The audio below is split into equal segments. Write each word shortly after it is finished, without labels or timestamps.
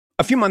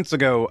A few months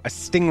ago, a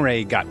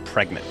stingray got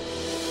pregnant.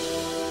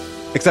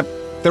 Except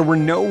there were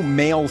no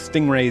male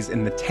stingrays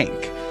in the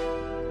tank,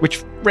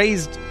 which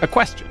raised a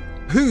question.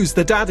 Who's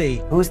the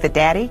daddy? Who's the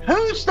daddy?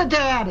 Who's the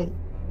daddy?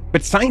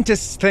 But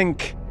scientists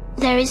think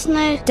there is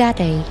no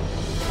daddy.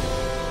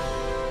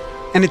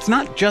 And it's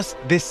not just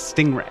this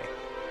stingray.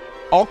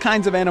 All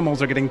kinds of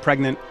animals are getting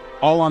pregnant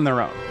all on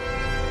their own.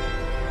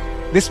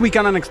 This week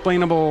on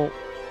Unexplainable,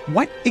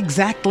 what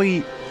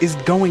exactly is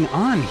going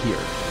on here?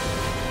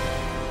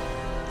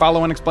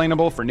 Follow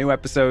Unexplainable for new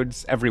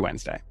episodes every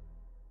Wednesday.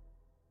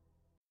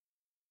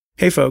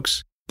 Hey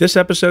folks, this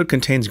episode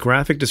contains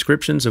graphic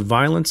descriptions of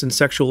violence and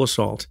sexual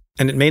assault,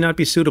 and it may not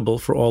be suitable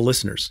for all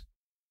listeners.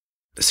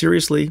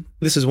 Seriously,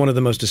 this is one of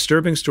the most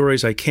disturbing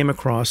stories I came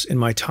across in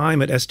my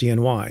time at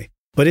SDNY,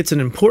 but it's an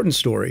important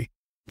story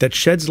that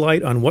sheds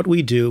light on what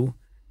we do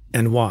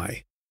and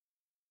why.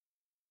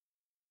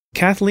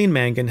 Kathleen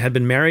Mangan had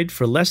been married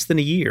for less than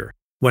a year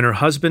when her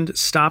husband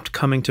stopped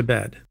coming to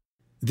bed.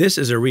 This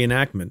is a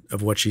reenactment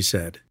of what she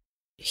said.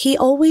 He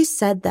always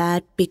said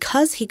that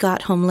because he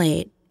got home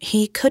late,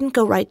 he couldn't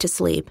go right to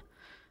sleep.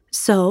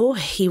 So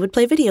he would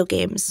play video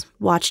games,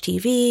 watch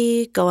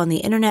TV, go on the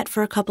internet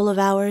for a couple of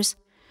hours.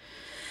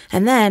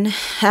 And then,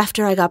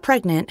 after I got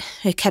pregnant,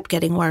 it kept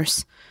getting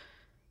worse.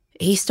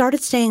 He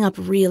started staying up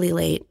really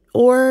late,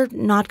 or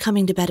not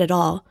coming to bed at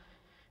all.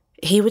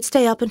 He would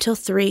stay up until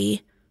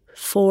 3,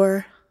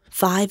 4,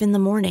 5 in the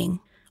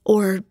morning,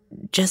 or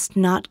just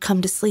not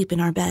come to sleep in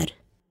our bed.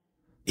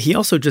 He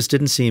also just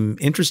didn't seem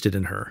interested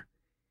in her.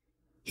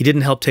 He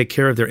didn't help take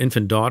care of their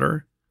infant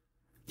daughter.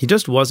 He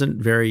just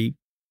wasn't very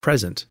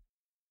present.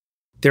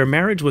 Their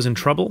marriage was in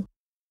trouble,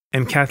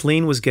 and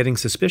Kathleen was getting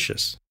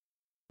suspicious.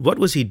 What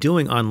was he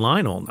doing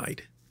online all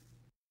night?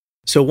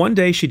 So one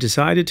day she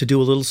decided to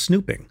do a little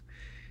snooping.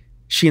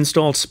 She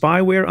installed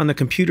spyware on the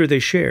computer they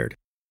shared,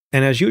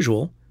 and as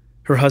usual,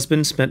 her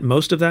husband spent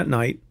most of that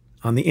night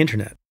on the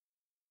internet.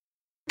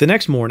 The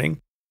next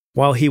morning,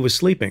 while he was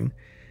sleeping,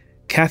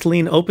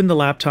 Kathleen opened the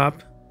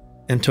laptop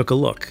and took a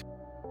look.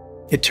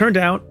 It turned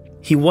out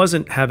he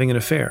wasn't having an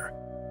affair.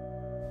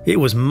 It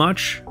was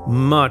much,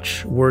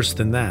 much worse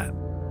than that.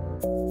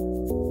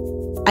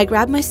 I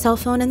grabbed my cell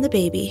phone and the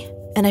baby,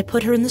 and I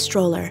put her in the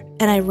stroller,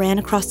 and I ran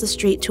across the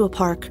street to a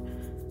park.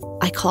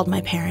 I called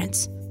my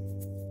parents.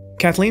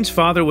 Kathleen's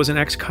father was an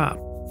ex-cop,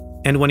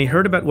 and when he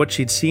heard about what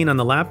she'd seen on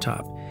the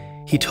laptop,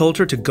 he told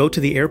her to go to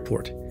the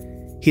airport.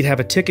 He'd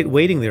have a ticket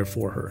waiting there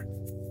for her.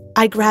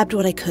 I grabbed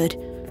what I could.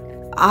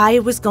 I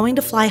was going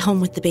to fly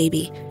home with the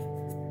baby,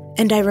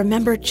 and I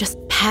remember just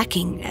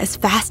packing as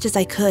fast as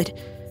I could,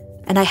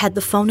 and I had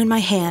the phone in my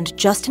hand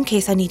just in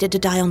case I needed to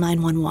dial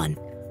 911.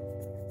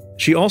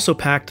 She also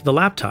packed the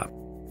laptop,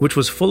 which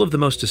was full of the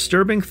most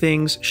disturbing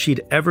things she'd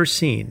ever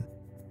seen.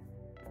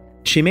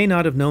 She may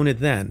not have known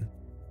it then,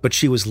 but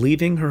she was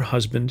leaving her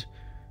husband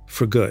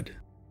for good.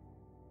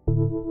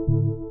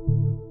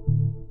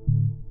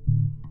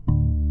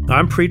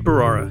 I'm Preet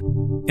Bharara,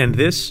 and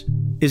this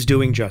is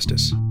Doing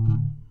Justice.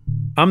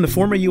 I'm the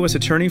former U.S.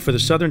 Attorney for the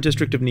Southern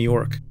District of New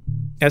York,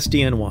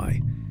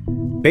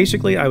 SDNY.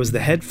 Basically, I was the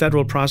head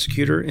federal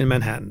prosecutor in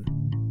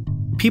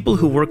Manhattan. People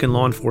who work in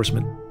law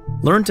enforcement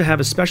learn to have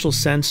a special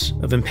sense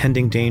of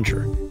impending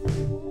danger,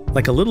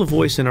 like a little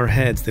voice in our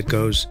heads that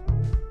goes,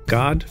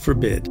 God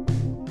forbid.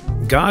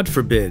 God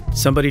forbid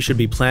somebody should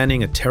be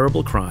planning a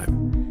terrible crime,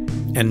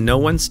 and no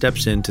one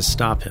steps in to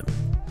stop him.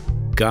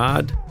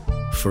 God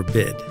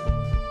forbid.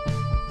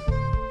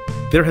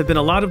 There have been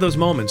a lot of those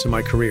moments in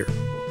my career,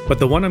 but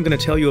the one I'm going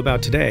to tell you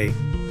about today,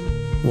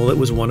 well, it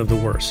was one of the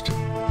worst.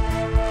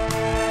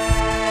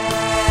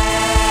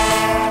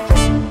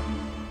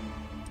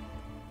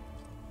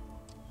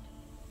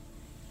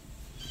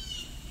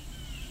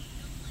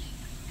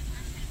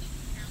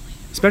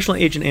 Special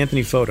Agent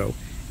Anthony Foto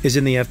is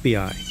in the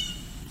FBI.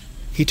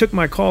 He took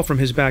my call from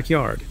his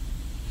backyard,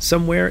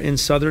 somewhere in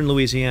southern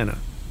Louisiana.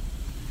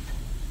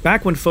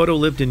 Back when Foto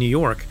lived in New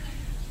York,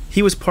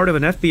 he was part of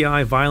an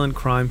FBI violent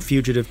crime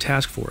fugitive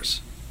task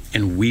force.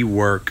 And we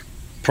work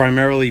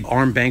primarily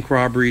armed bank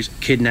robberies,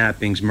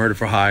 kidnappings, murder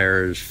for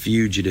hires,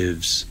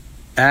 fugitives,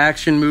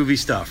 action movie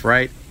stuff,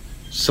 right?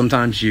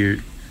 Sometimes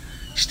you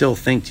still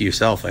think to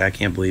yourself, like, I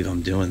can't believe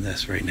I'm doing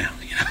this right now.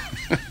 You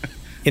know?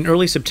 In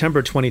early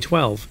September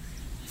 2012,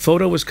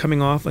 Foto was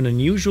coming off an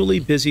unusually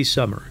busy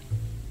summer.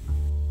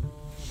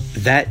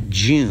 That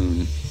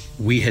June,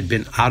 we had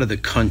been out of the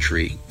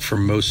country for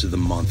most of the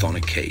month on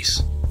a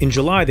case. In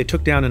July, they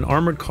took down an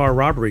armored car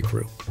robbery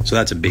crew. So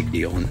that's a big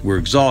deal. And we're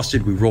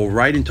exhausted. We roll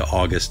right into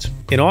August.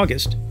 In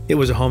August, it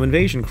was a home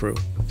invasion crew.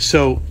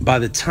 So by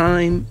the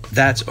time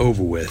that's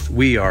over with,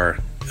 we're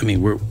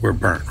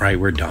burnt, right?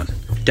 We're done.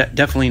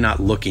 Definitely not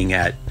looking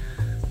at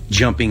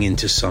jumping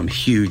into some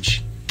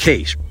huge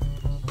case.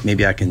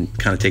 Maybe I can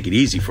kind of take it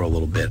easy for a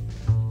little bit.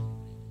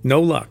 No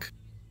luck.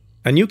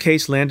 A new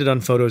case landed on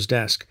Foto's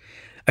desk.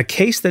 A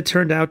case that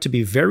turned out to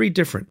be very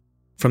different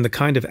from the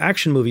kind of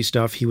action movie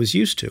stuff he was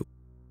used to.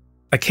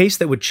 A case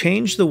that would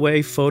change the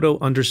way Foto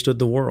understood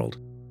the world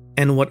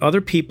and what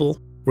other people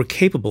were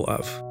capable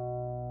of.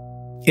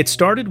 It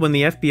started when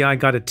the FBI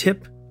got a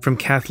tip from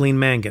Kathleen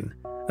Mangan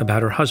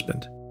about her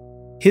husband.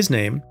 His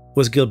name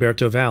was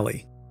Gilberto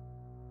Valle.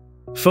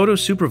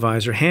 Photo's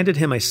supervisor handed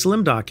him a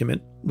slim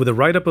document with a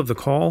write-up of the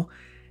call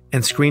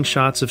and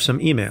screenshots of some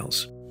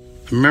emails.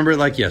 I remember it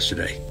like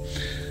yesterday.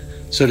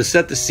 So to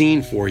set the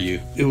scene for you,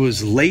 it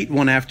was late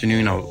one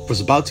afternoon. I was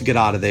about to get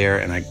out of there,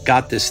 and I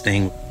got this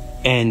thing,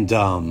 and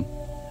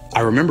I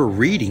remember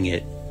reading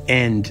it,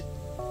 and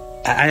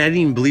I didn't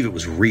even believe it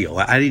was real.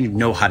 I didn't even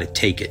know how to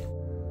take it.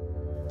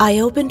 I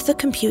opened the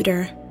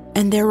computer,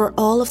 and there were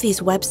all of these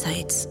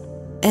websites,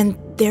 and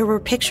there were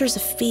pictures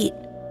of feet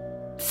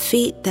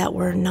that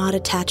were not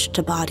attached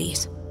to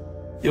bodies.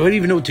 I didn't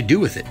even know what to do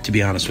with it, to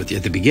be honest with you,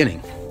 at the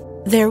beginning.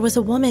 There was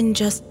a woman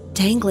just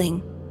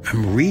dangling.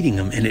 I'm reading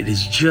them, and it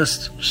is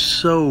just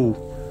so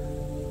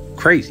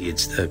crazy.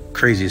 It's the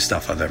craziest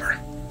stuff I've ever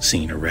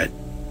seen or read.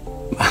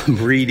 I'm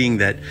reading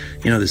that,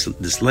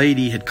 this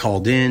lady had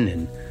called in,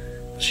 and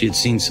she had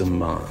seen some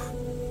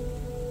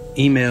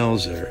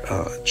emails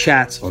or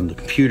chats on the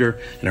computer,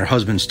 and her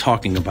husband's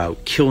talking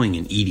about killing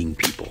and eating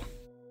people.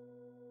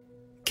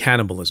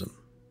 Cannibalism.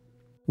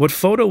 What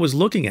Photo was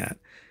looking at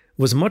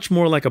was much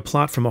more like a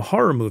plot from a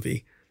horror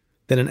movie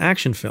than an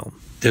action film.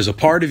 There's a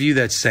part of you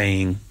that's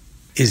saying,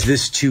 is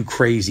this too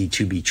crazy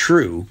to be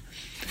true?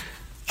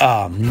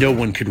 No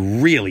one could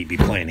really be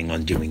planning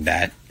on doing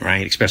that,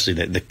 right? Especially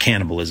the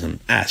cannibalism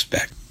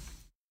aspect.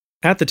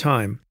 At the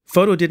time,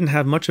 Photo didn't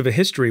have much of a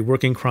history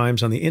working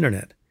crimes on the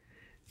internet.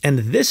 And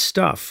this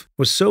stuff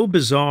was so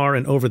bizarre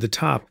and over the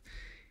top,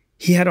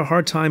 he had a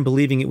hard time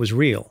believing it was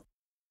real.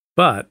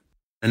 But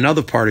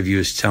another part of you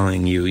is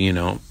telling you,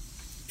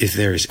 if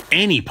there's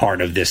any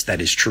part of this that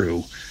is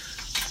true,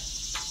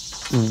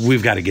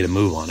 we've got to get a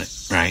move on it,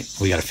 right?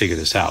 We got to figure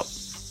this out.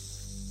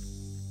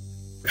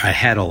 I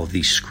had all of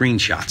these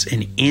screenshots,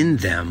 and in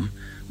them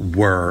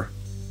were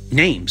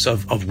names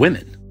of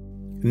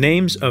women.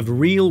 Names of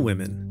real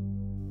women.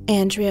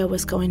 Andrea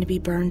was going to be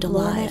burned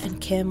alive, and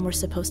Kim were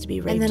supposed to be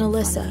raped, and then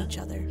Alyssa. Each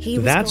other.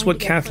 That's what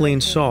Kathleen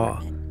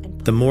saw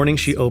the morning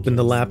she opened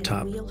the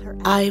laptop.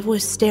 I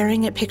was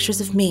staring at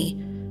pictures of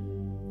me,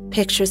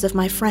 pictures of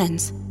my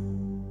friends,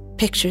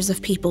 pictures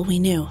of people we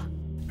knew.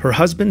 Her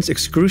husband's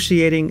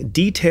excruciating,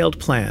 detailed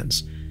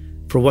plans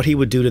for what he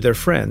would do to their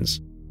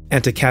friends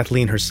and to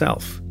Kathleen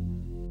herself.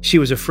 She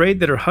was afraid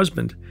that her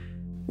husband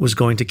was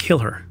going to kill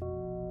her.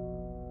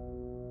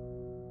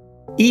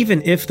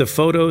 Even if the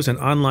photos and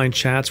online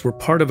chats were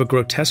part of a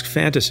grotesque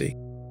fantasy,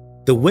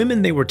 the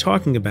women they were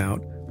talking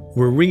about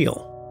were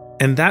real,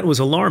 and that was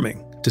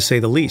alarming, to say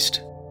the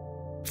least.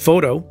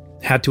 Photo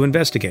had to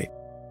investigate.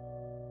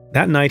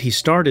 That night, he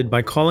started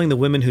by calling the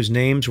women whose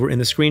names were in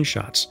the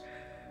screenshots,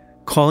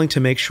 calling to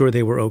make sure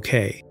they were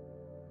okay.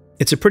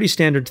 It's a pretty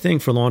standard thing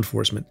for law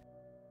enforcement.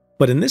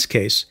 But in this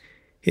case,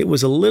 it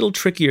was a little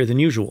trickier than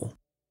usual.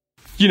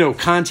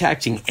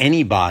 Contacting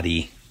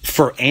anybody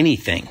for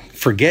anything,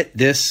 forget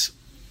this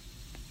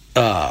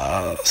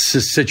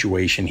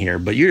situation here,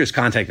 but you're just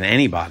contacting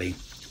anybody,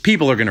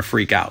 people are going to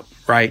freak out,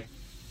 right?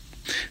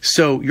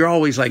 So you're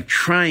always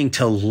trying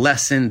to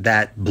lessen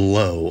that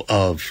blow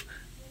of,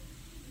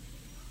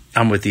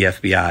 I'm with the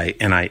FBI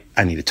and I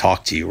need to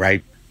talk to you,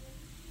 right?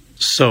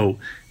 So,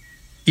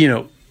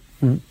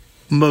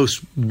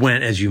 most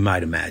went, as you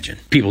might imagine,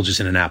 people just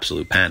in an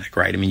absolute panic,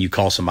 right? I mean, you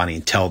call somebody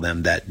and tell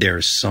them that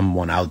there's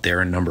someone out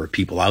there, a number of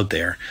people out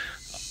there,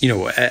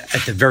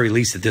 at the very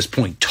least at this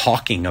point,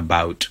 talking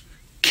about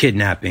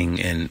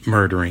kidnapping and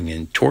murdering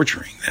and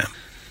torturing them.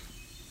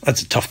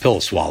 That's a tough pill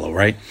to swallow,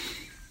 right?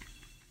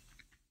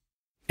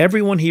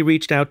 Everyone he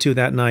reached out to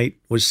that night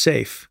was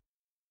safe,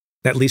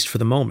 at least for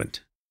the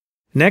moment.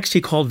 Next,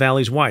 he called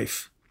Valle's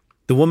wife,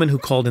 the woman who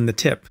called in the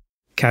tip,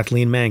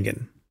 Kathleen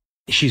Mangan.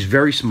 She's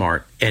very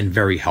smart and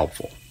very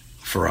helpful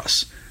for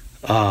us.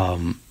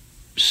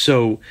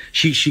 So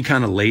she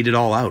kind of laid it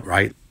all out,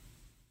 right?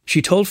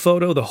 She told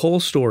Photo the whole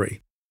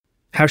story,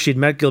 how she'd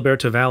met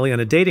Gilberto Valle on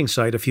a dating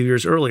site a few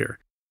years earlier,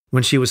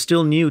 when she was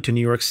still new to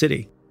New York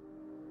City.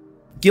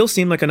 Gil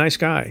seemed like a nice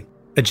guy,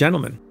 a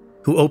gentleman,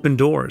 who opened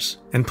doors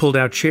and pulled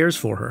out chairs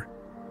for her.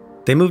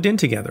 They moved in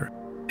together,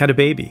 had a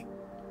baby,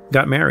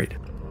 got married.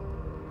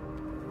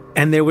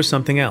 And there was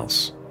something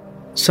else,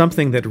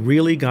 something that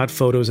really got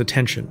Photo's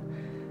attention,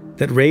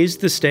 that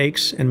raised the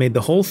stakes and made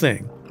the whole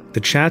thing, the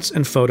chats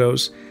and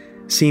photos,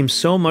 seem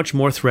so much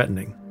more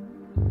threatening.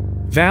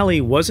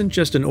 Valle wasn't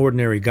just an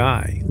ordinary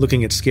guy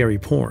looking at scary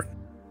porn.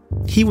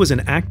 He was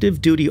an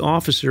active duty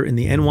officer in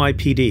the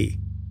NYPD,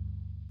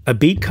 a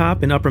beat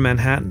cop in Upper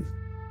Manhattan,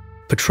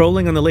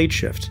 patrolling on the late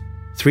shift,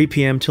 3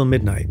 p.m. till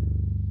midnight.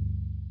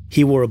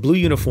 He wore a blue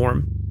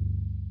uniform,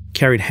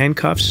 carried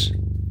handcuffs,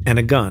 and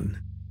a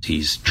gun.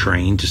 He's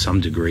trained to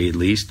some degree at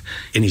least,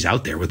 and he's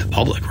out there with the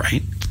public,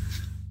 right?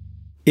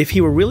 If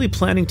he were really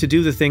planning to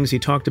do the things he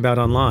talked about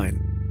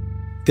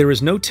online, there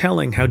is no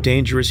telling how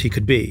dangerous he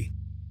could be.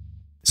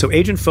 So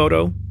Agent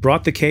Photo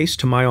brought the case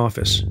to my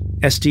office,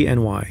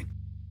 SDNY.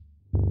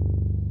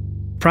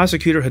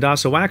 Prosecutor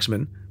Hadassah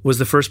Waxman was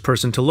the first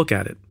person to look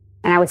at it.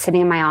 And I was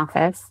sitting in my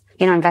office,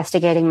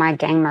 investigating my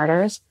gang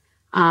murders.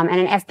 And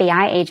an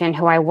FBI agent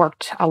who I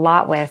worked a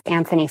lot with,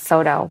 Anthony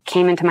Soto,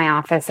 came into my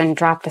office and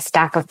dropped a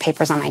stack of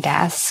papers on my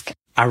desk.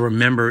 I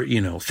remember,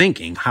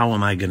 thinking, how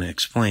am I going to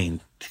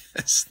explain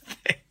this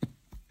thing?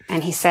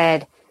 And he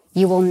said,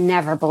 "You will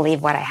never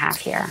believe what I have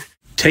here.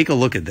 Take a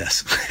look at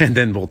this, and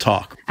then we'll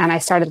talk." And I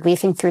started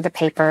leafing through the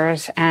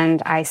papers,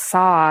 and I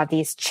saw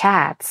these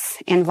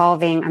chats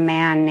involving a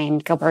man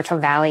named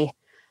Gilberto Valle,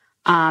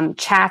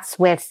 chats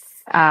with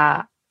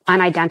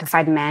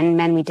unidentified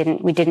men we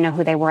didn't know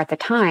who they were at the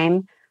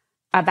time,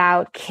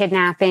 about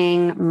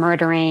kidnapping,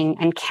 murdering,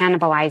 and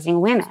cannibalizing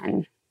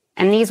women.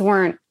 And these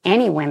weren't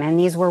any women.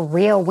 These were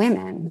real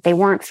women. They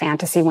weren't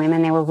fantasy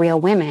women. They were real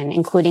women,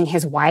 including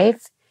his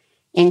wife,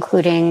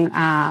 including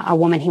a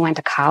woman he went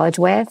to college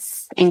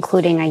with,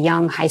 including a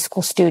young high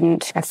school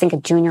student, I think a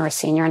junior or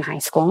senior in high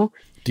school.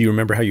 Do you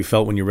remember how you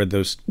felt when you read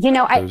those?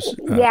 Yeah,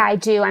 I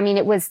do. I mean,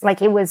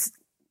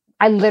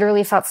 I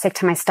literally felt sick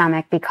to my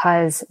stomach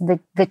because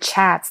the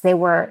chats, they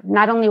were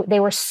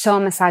so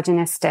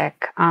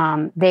misogynistic.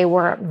 They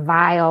were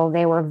vile.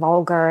 They were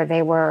vulgar.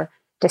 They were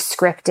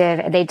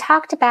descriptive. They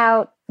talked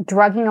about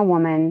drugging a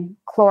woman,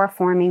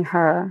 chloroforming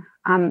her,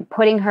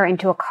 putting her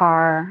into a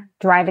car,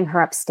 driving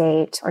her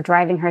upstate or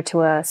driving her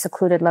to a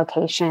secluded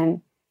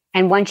location.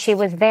 And when she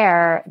was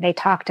there, they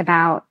talked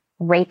about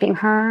raping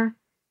her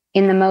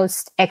in the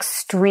most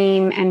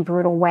extreme and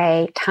brutal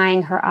way,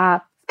 tying her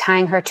up,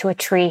 tying her to a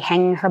tree,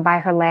 hanging her by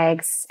her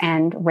legs,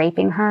 and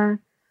raping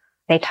her.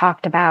 They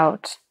talked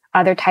about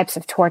other types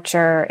of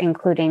torture,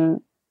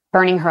 including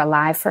burning her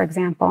alive, for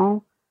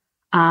example.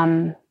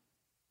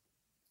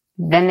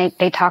 Then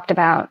they talked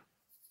about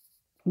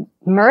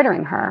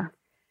murdering her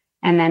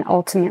and then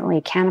ultimately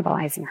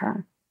cannibalizing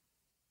her.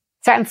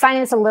 So I'm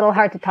finding this a little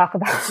hard to talk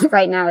about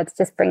right now. It's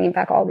just bringing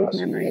back all these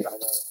memories.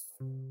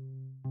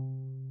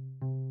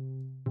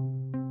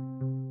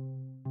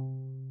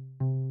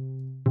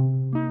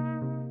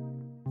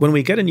 When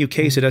we get a new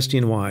case at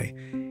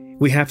SDNY,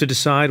 we have to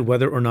decide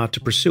whether or not to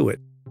pursue it.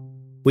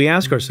 We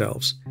ask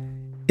ourselves,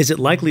 is it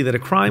likely that a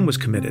crime was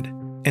committed,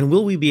 and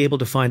will we be able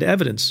to find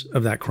evidence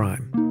of that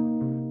crime?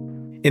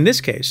 In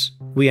this case,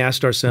 we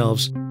asked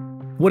ourselves,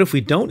 what if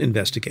we don't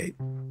investigate,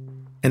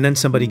 and then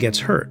somebody gets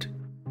hurt?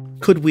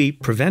 Could we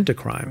prevent a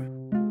crime?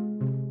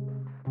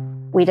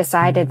 We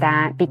decided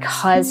that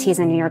because he's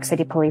a New York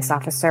City police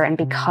officer and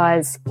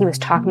because he was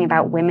talking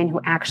about women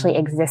who actually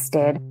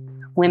existed,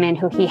 women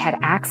who he had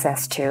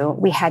access to,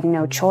 we had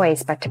no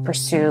choice but to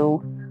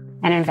pursue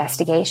an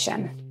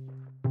investigation.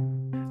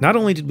 Not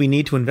only did we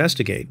need to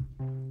investigate,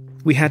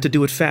 we had to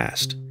do it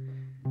fast.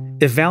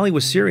 If Valle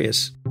was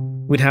serious,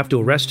 we'd have to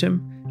arrest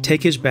him,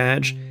 take his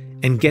badge,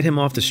 and get him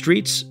off the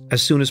streets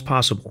as soon as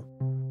possible.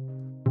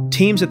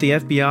 Teams at the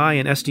FBI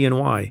and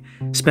SDNY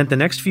spent the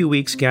next few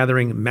weeks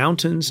gathering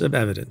mountains of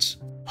evidence.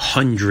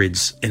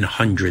 Hundreds and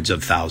hundreds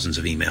of thousands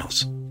of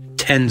emails.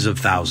 Tens of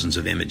thousands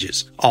of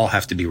images all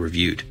have to be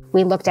reviewed.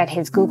 We looked at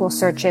his Google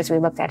searches, we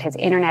looked at his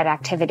internet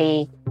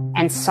activity,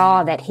 and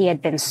saw that he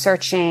had been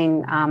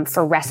searching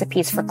for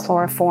recipes for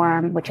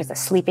chloroform, which is a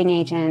sleeping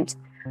agent.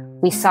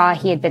 We saw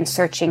he had been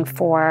searching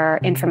for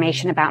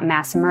information about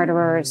mass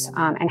murderers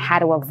and how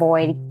to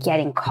avoid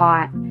getting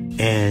caught.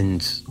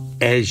 And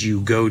as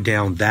you go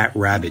down that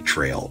rabbit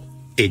trail,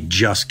 it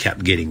just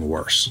kept getting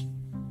worse.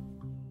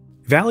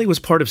 Valle was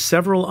part of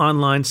several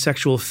online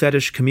sexual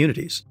fetish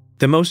communities.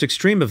 The most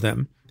extreme of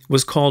them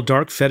was called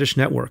Dark Fetish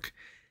Network,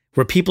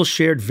 where people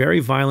shared very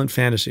violent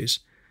fantasies.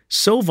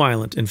 So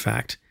violent, in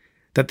fact,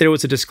 that there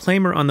was a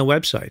disclaimer on the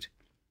website.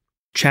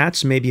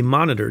 Chats may be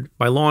monitored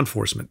by law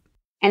enforcement.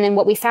 And then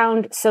what we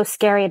found so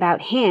scary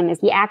about him is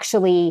he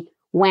actually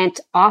went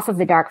off of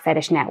the Dark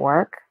Fetish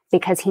Network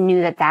because he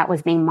knew that that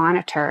was being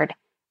monitored,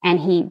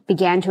 and he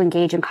began to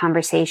engage in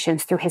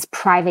conversations through his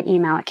private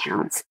email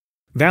accounts.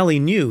 Valle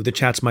knew the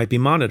chats might be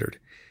monitored,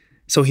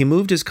 so he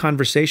moved his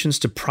conversations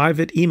to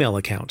private email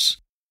accounts.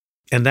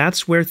 And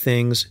that's where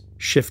things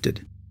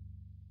shifted.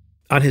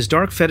 On his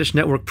Dark Fetish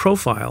Network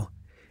profile,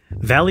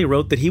 Valle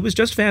wrote that he was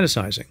just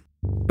fantasizing.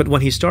 But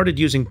when he started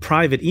using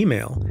private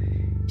email,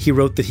 he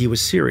wrote that he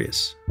was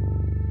serious.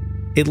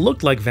 It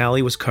looked like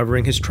Valle was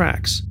covering his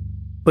tracks.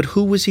 But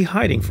who was he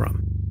hiding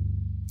from?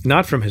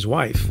 Not from his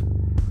wife.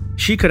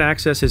 She could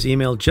access his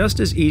email just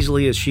as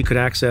easily as she could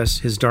access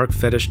his Dark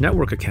Fetish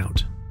Network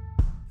account.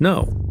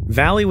 No,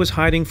 Valle was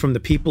hiding from the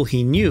people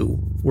he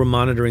knew were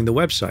monitoring the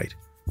website.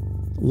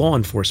 Law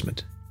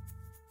enforcement.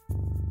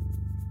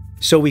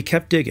 So we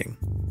kept digging.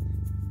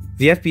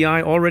 The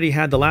FBI already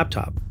had the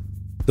laptop,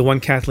 the one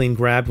Kathleen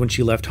grabbed when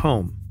she left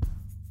home.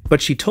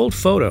 But she told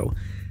Photo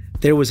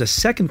there was a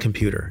second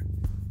computer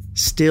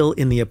still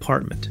in the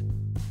apartment.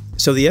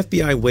 So the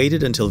FBI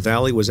waited until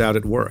Valle was out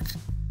at work.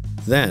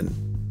 Then,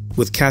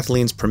 with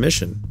Kathleen's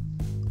permission,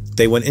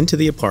 they went into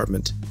the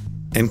apartment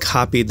and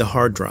copied the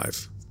hard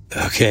drive.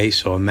 Okay,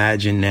 so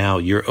imagine now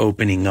you're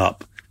opening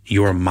up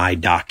your My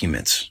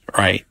Documents,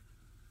 right?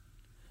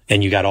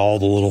 And you got all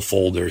the little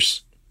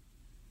folders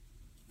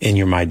in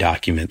your My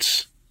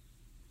Documents.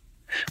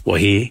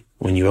 Well,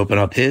 when you open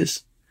up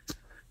his,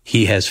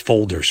 he has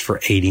folders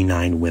for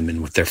 89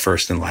 women with their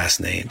first and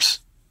last names.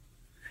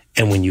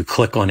 And when you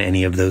click on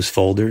any of those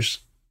folders,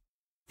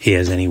 he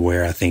has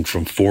anywhere, I think,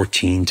 from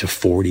 14 to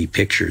 40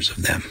 pictures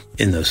of them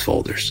in those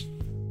folders.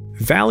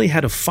 Vallee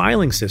had a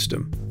filing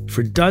system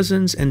for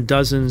dozens and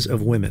dozens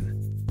of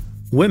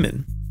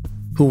women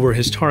who were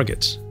his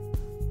targets.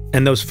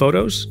 And those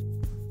photos?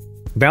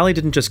 Vallee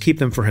didn't just keep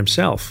them for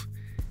himself.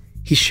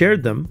 He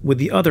shared them with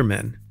the other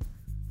men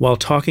while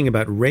talking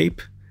about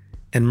rape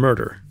and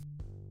murder.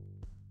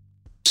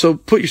 So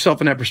put yourself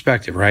in that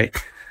perspective, right?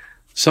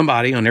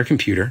 Somebody on their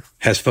computer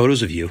has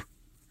photos of you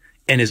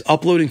and is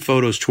uploading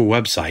photos to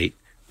a website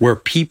where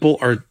people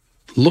are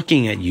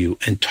looking at you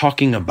and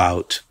talking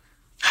about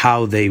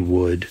how they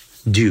would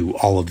do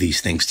all of these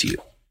things to you.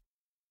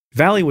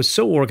 Vallee was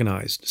so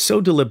organized,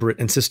 so deliberate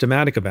and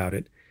systematic about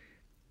it,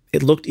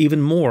 it looked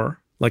even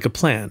more like a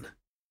plan.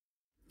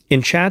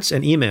 In chats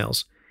and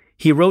emails,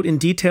 he wrote in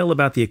detail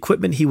about the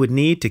equipment he would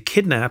need to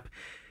kidnap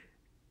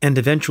and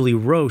eventually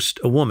roast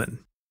a woman.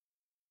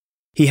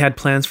 He had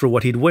plans for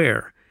what he'd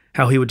wear,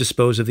 how he would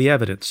dispose of the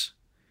evidence.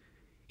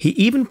 He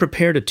even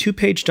prepared a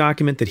 2-page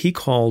document that he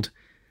called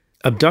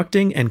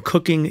Abducting and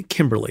Cooking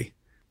Kimberly,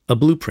 a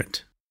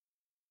blueprint.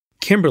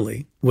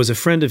 Kimberly was a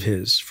friend of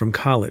his from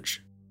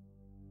college.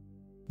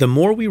 The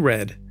more we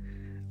read,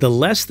 the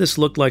less this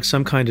looked like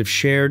some kind of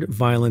shared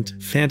violent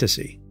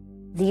fantasy.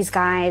 These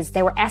guys,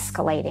 they were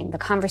escalating. The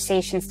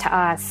conversations to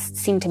us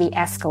seemed to be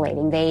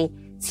escalating. They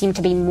seemed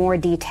to be more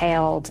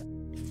detailed.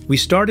 We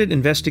started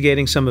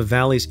investigating some of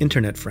Vallee's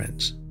internet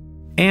friends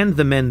and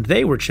the men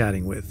they were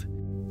chatting with,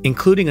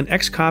 including an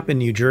ex-cop in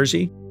New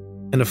Jersey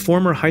and a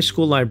former high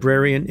school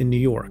librarian in New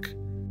York.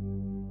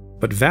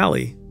 But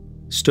Vallee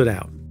stood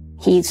out.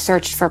 He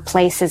searched for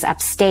places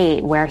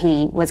upstate where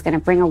he was going to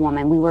bring a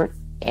woman. We were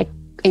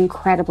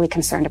incredibly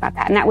concerned about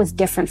that. And that was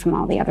different from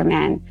all the other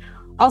men.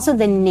 Also,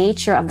 the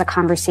nature of the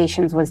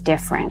conversations was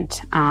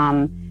different.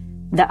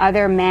 The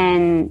other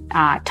men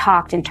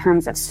talked in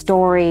terms of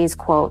stories,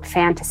 quote,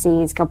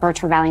 fantasies.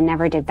 Gilberto Vallee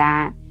never did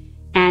that.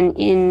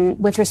 And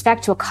with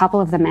respect to a couple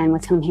of the men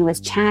with whom he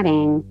was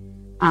chatting,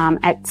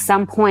 at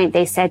some point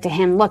they said to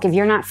him, look, if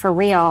you're not for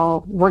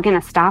real, we're going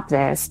to stop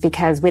this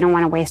because we don't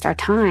want to waste our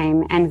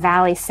time. And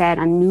Vallee said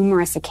on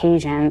numerous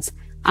occasions,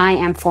 I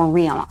am for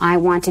real. I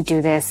want to do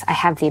this. I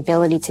have the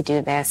ability to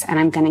do this, and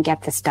I'm going to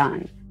get this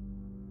done.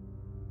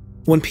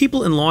 When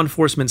people in law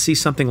enforcement see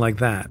something like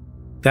that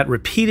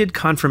repeated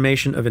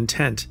confirmation of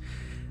intent,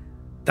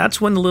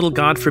 that's when the little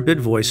God forbid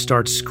voice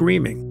starts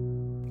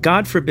screaming.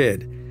 God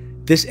forbid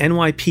this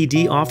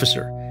NYPD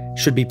officer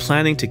should be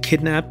planning to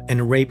kidnap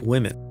and rape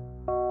women.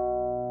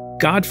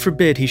 God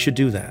forbid he should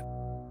do that.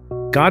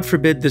 God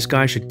forbid this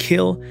guy should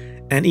kill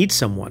and eat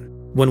someone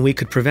when we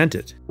could prevent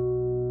it.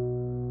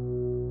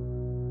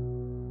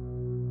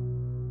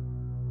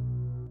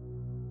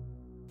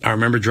 I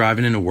remember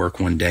driving into work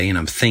one day and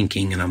I'm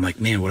thinking, and I'm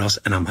like, man, what else?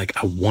 And I'm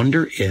like, I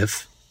wonder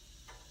if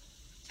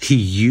he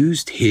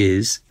used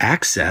his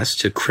access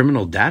to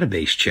criminal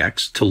database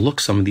checks to look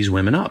some of these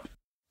women up.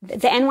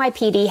 The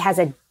NYPD has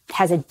a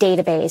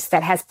database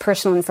that has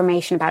personal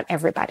information about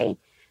everybody.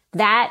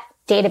 That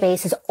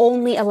database is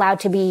only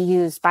allowed to be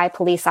used by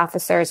police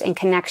officers in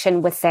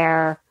connection with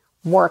their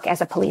work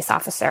as a police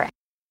officer.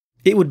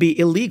 It would be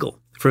illegal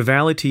for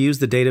Vallee to use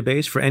the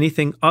database for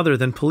anything other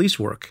than police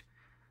work.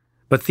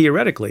 But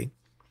theoretically,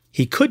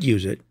 he could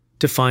use it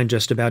to find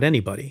just about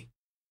anybody.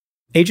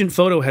 Agent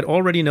Photo had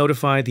already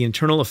notified the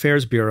Internal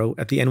Affairs Bureau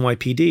at the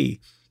NYPD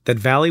that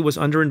Vallee was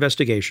under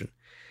investigation,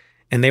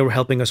 and they were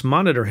helping us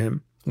monitor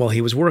him while he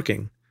was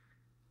working.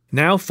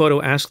 Now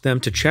Photo asked them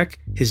to check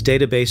his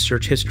database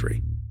search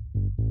history.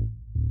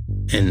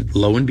 And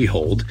lo and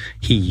behold,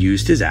 he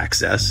used his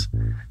access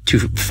to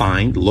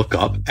look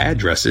up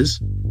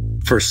addresses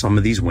for some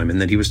of these women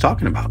that he was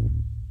talking about.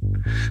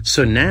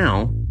 So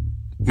now,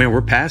 man,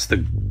 we're past the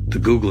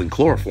Googling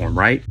chloroform,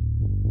 right?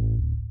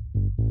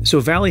 So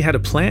Vallee had a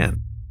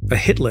plan, a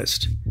hit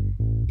list.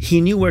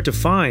 He knew where to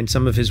find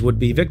some of his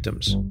would-be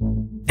victims.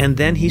 And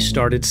then he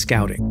started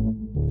scouting.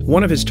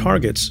 One of his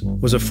targets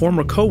was a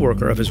former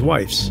co-worker of his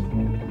wife's,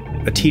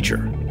 a teacher.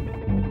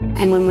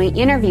 And when we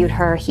interviewed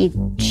her,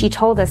 she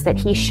told us that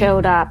he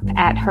showed up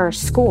at her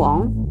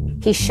school.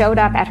 He showed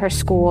up at her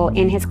school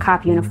in his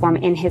cop uniform,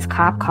 in his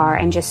cop car,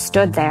 and just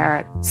stood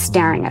there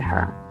staring at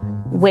her,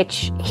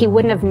 which he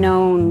wouldn't have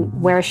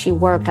known where she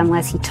worked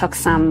unless he took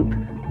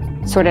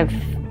some sort of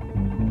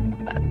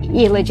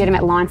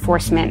illegitimate law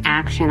enforcement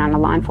action on a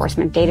law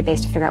enforcement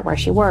database to figure out where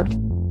she worked.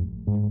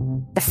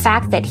 The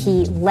fact that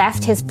he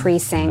left his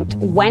precinct,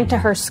 went to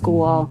her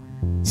school,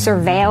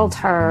 surveilled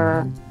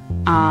her,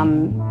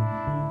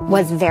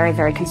 was very,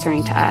 very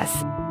concerning to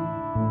us.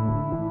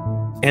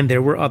 And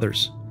there were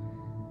others.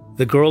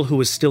 The girl who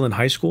was still in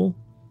high school,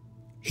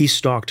 he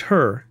stalked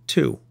her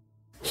too.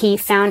 He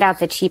found out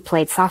that she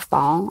played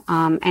softball,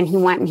 and he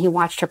went and he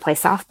watched her play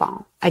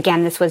softball.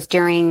 Again, this was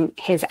during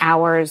his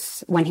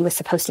hours when he was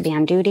supposed to be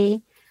on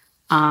duty.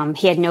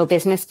 He had no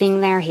business being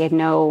there. He had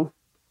no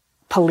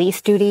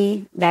police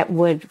duty that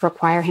would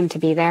require him to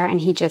be there, and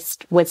he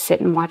just would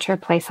sit and watch her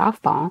play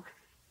softball.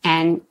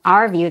 And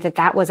our view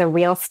that was a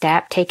real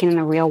step taken in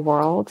the real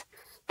world,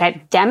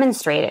 that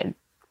demonstrated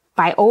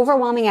by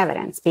overwhelming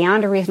evidence,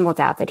 beyond a reasonable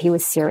doubt, that he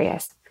was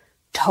serious,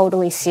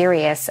 totally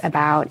serious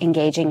about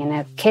engaging in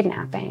a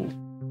kidnapping.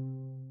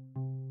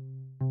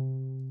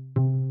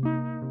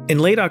 In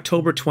late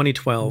October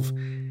 2012,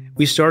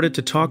 we started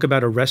to talk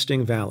about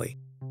arresting Vallee.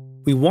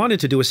 We wanted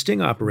to do a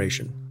sting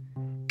operation,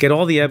 get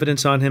all the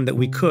evidence on him that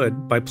we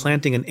could by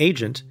planting an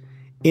agent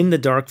in the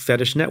dark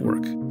fetish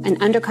network. An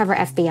undercover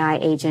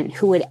FBI agent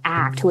who would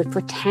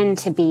pretend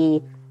to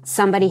be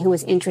somebody who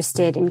was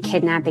interested in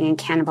kidnapping and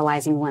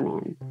cannibalizing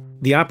women.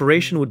 The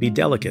operation would be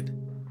delicate,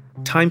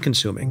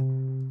 time-consuming,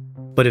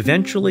 but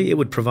eventually it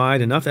would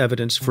provide enough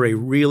evidence for a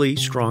really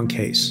strong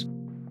case.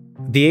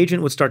 The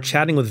agent would start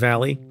chatting with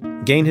Vallee,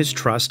 gain his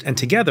trust, and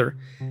together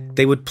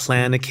they would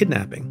plan a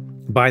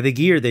kidnapping, buy the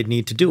gear they'd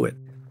need to do it.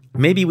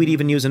 Maybe we'd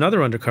even use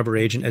another undercover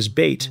agent as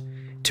bait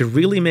to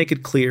really make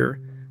it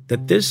clear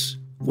that this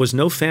was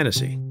no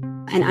fantasy.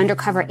 An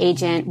undercover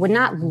agent would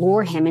not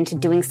lure him into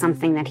doing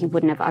something that he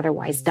wouldn't have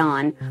otherwise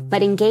done,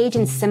 but engage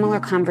in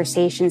similar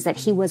conversations that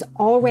he was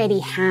already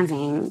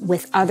having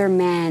with other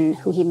men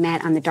who he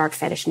met on the dark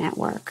fetish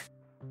network.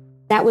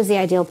 That was the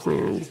ideal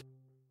plan.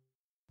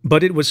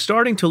 But it was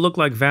starting to look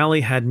like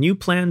Vallee had new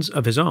plans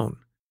of his own.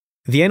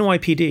 The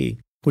NYPD,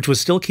 which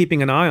was still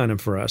keeping an eye on him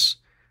for us,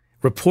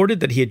 reported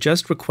that he had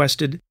just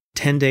requested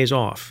 10 days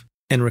off,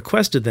 and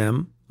requested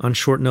them on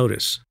short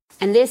notice.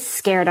 And this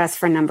scared us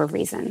for a number of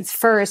reasons.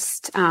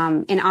 First,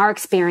 in our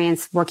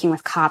experience working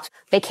with cops,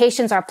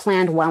 vacations are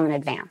planned well in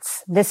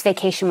advance. This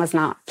vacation was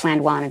not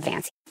planned well in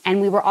advance.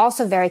 And we were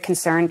also very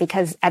concerned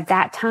because at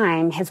that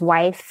time, his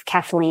wife,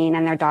 Kathleen,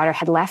 and their daughter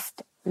had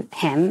left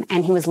him,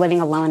 and he was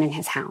living alone in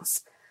his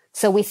house.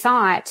 So we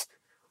thought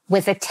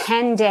with a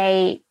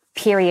 10-day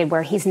period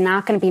where he's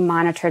not going to be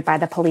monitored by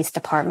the police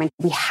department,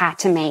 we had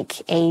to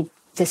make a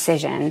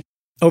decision.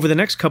 Over the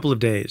next couple of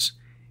days,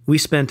 we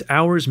spent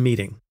hours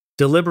meeting,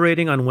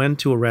 deliberating on when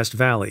to arrest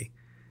Vallee,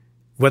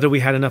 whether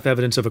we had enough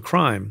evidence of a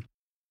crime,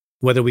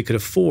 whether we could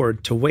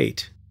afford to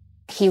wait.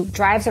 He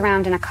drives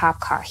around in a cop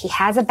car. He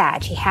has a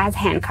badge. He has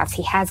handcuffs.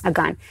 He has a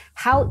gun.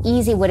 How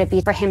easy would it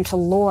be for him to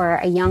lure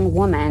a young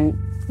woman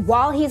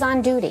while he's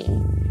on duty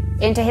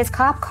into his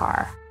cop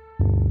car?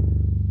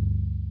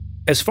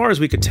 As far as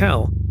we could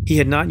tell, he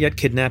had not yet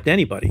kidnapped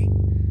anybody,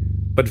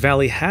 but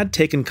Vallee had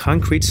taken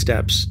concrete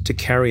steps to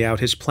carry out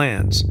his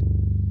plans.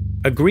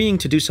 Agreeing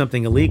to do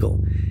something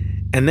illegal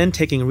and then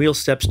taking real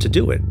steps to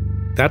do it,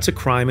 that's a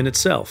crime in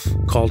itself,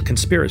 called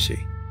conspiracy.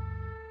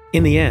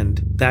 In the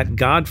end, that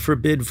God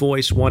forbid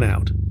voice won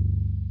out.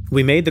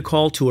 We made the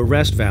call to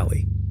arrest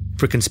Vallee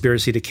for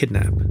conspiracy to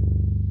kidnap.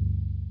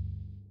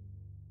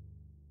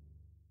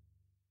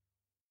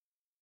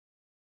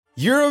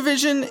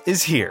 Eurovision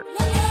is here.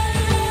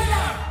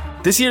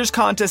 This year's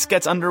contest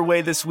gets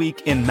underway this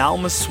week in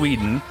Malmö,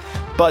 Sweden,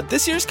 but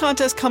this year's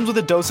contest comes with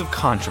a dose of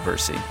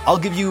controversy. I'll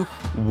give you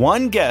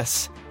one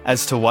guess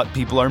as to what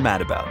people are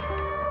mad about.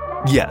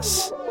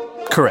 Yes,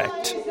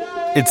 correct.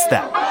 It's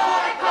that.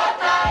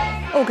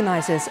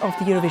 Organisers of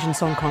the Eurovision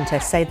Song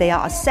Contest say they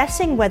are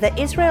assessing whether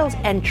Israel's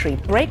entry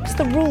breaks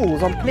the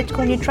rules on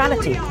political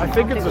neutrality. I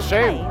think it's a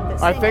shame.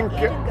 I think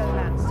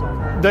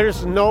there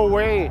is no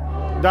way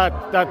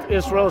that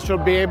Israel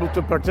should be able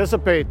to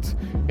participate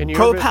in Eurovision.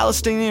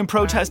 Pro-Palestinian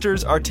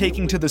protesters are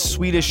taking to the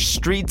Swedish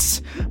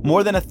streets.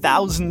 More than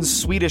 1,000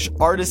 Swedish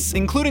artists,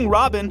 including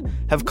Robin,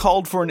 have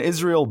called for an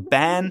Israel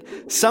ban.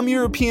 Some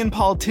European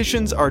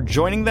politicians are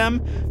joining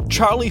them.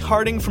 Charlie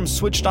Harding from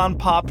Switched On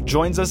Pop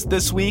joins us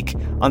this week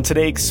on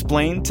Today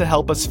Explained to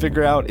help us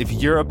figure out if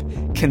Europe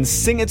can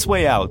sing its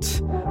way out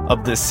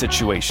of this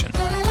situation.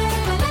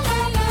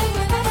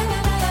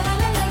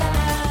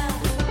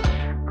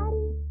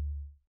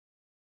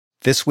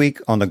 This week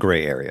on The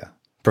Gray Area,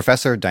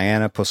 Professor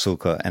Diana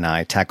Pasulka and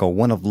I tackle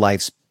one of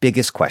life's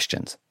biggest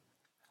questions.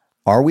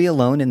 Are we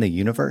alone in the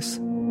universe?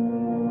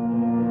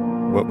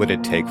 What would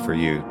it take for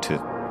you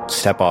to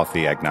step off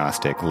the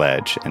agnostic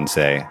ledge and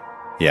say,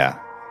 yeah,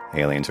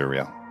 aliens are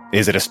real?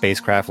 Is it a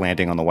spacecraft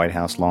landing on the White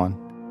House lawn?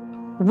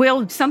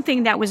 Well,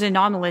 something that was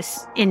anomalous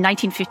in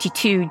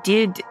 1952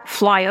 did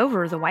fly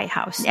over the White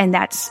House, and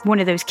that's one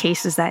of those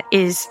cases that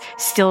is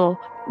still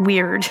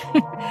weird.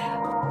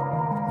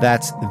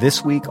 That's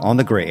This Week on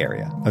The Gray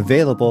Area,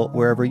 available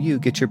wherever you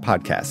get your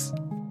podcasts.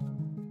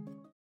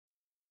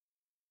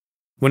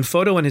 When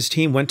Foto and his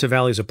team went to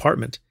Vallee's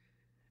apartment,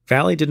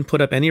 Vallee didn't put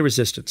up any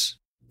resistance.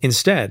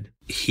 Instead,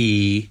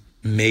 he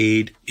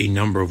made a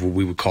number of what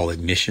we would call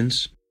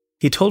admissions.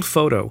 He told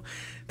Foto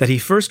that he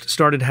first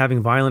started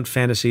having violent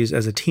fantasies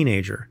as a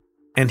teenager,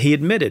 and he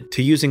admitted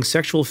to using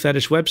sexual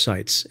fetish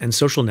websites and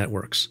social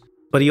networks.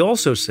 But he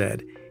also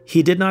said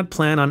he did not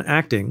plan on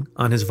acting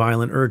on his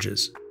violent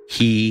urges.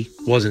 He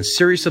wasn't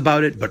serious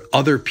about it, but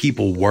other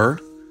people were.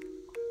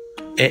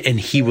 And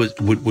he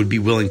would be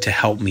willing to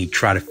help me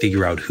try to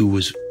figure out who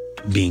was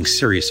being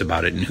serious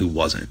about it and who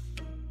wasn't.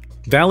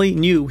 Vallee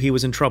knew he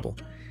was in trouble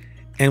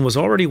and was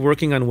already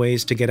working on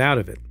ways to get out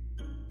of it.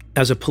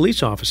 As a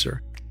police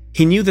officer,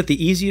 he knew that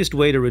the easiest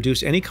way to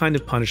reduce any kind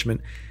of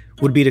punishment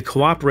would be to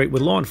cooperate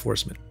with law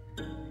enforcement.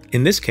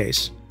 In this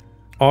case,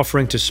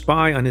 offering to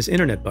spy on his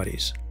internet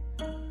buddies.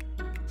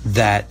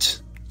 That,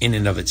 in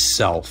and of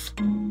itself,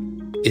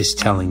 is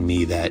telling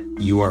me that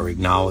you are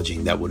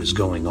acknowledging that what is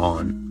going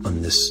on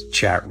in this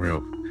chat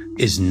room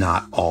is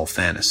not all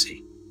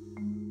fantasy.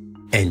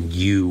 And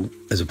you,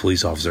 as a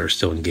police officer, are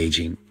still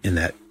engaging in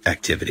that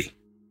activity.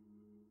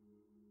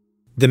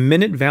 The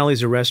minute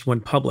Vallee's arrest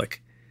went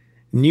public,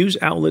 news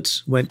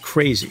outlets went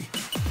crazy.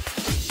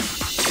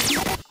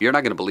 You're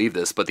not going to believe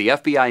this, but the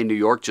FBI in New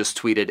York just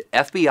tweeted,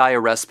 FBI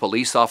arrests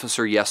police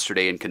officer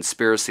yesterday in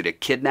conspiracy to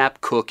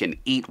kidnap, cook, and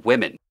eat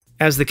women.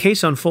 As the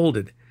case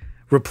unfolded,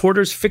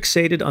 reporters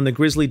fixated on the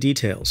grisly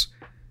details,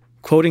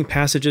 quoting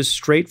passages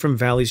straight from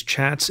Vallee's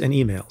chats and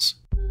emails.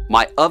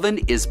 My oven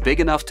is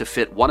big enough to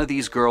fit one of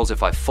these girls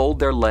if I fold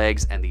their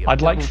legs and the...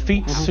 I'd like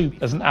feet soup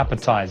as an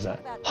appetizer,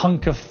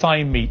 hunk of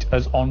thigh meat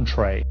as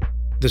entree.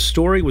 The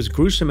story was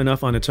gruesome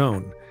enough on its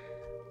own,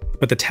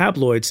 but the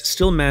tabloids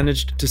still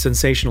managed to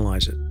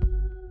sensationalize it.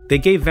 They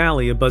gave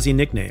Vallee a buzzy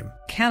nickname,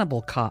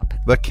 Cannibal Cop.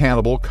 The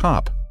Cannibal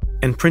Cop.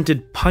 And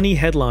printed punny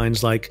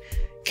headlines like,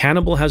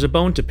 Cannibal has a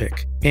bone to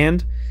pick,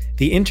 and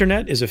the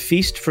internet is a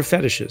feast for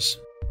fetishes.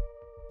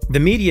 The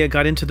media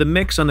got into the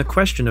mix on the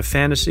question of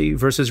fantasy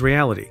versus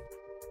reality.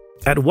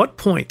 At what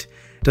point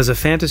does a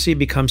fantasy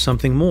become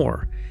something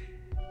more?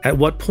 At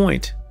what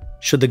point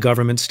should the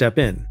government step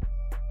in?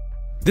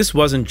 This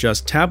wasn't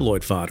just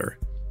tabloid fodder.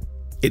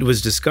 It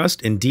was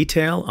discussed in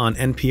detail on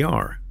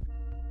NPR.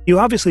 You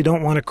obviously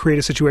don't want to create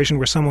a situation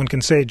where someone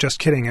can say, just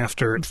kidding,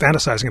 after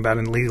fantasizing about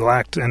an illegal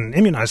act and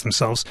immunize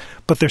themselves,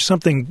 but there's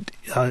something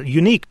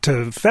unique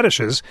to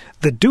fetishes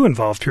that do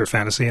involve pure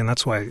fantasy, and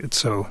that's why it's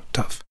so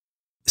tough.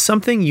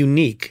 Something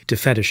unique to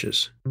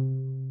fetishes.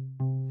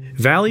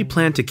 Vallee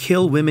planned to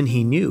kill women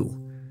he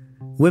knew,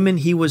 women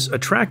he was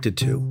attracted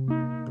to,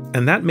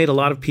 and that made a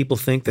lot of people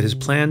think that his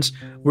plans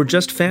were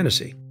just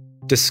fantasy,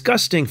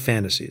 disgusting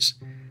fantasies,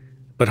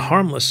 but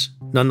harmless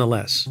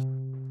nonetheless.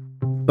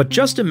 But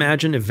just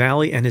imagine if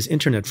Vallee and his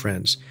internet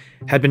friends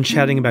had been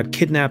chatting about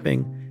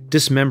kidnapping,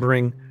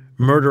 dismembering,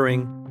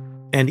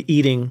 murdering, and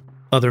eating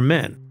other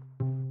men.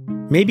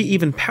 Maybe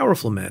even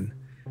powerful men,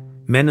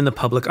 men in the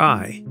public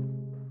eye.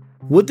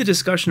 Would the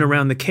discussion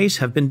around the case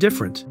have been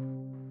different?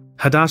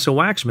 Hadassah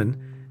Waxman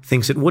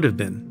thinks it would have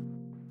been.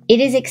 It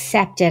is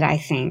accepted, I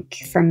think,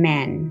 for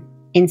men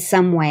in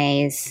some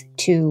ways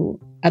to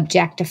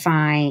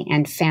objectify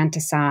and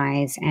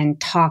fantasize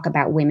and talk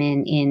about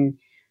women in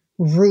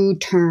rude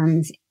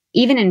terms,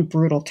 even in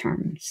brutal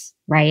terms,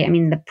 right? I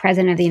mean, the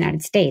president of the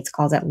United States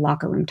calls it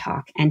locker room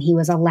talk, and he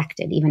was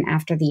elected even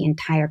after the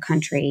entire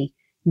country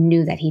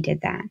knew that he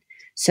did that.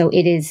 So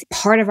it is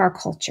part of our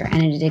culture,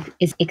 and it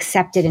is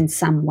accepted in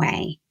some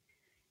way.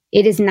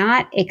 It is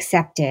not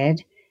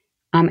accepted,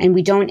 and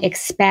we don't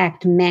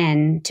expect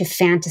men to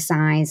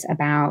fantasize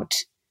about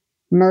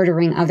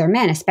murdering other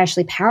men,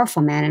 especially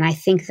powerful men. And I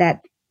think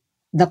that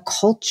the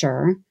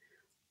culture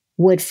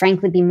would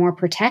frankly be more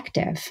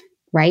protective,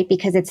 right?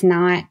 Because it's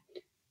not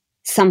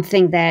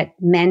something that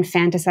men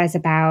fantasize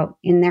about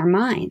in their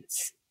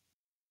minds.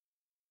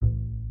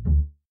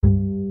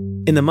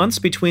 In the months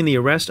between the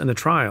arrest and the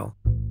trial,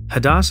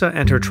 Hadassah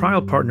and her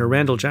trial partner,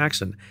 Randall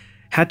Jackson,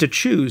 had to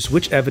choose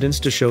which evidence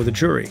to show the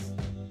jury.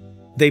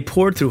 They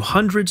poured through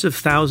hundreds of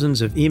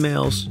thousands of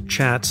emails,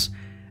 chats,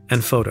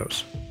 and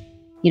photos.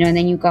 And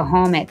then you go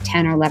home at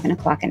 10 or 11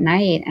 o'clock at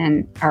night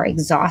and are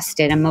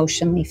exhausted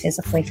emotionally,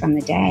 physically from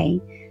the day.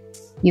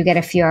 You get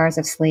a few hours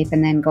of sleep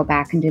and then go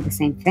back and do the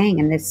same thing.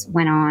 And this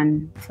went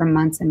on for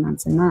months and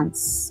months and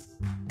months.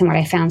 And what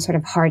I found sort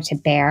of hard to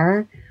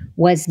bear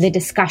was the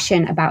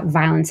discussion about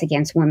violence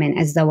against women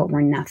as though it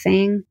were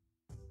nothing.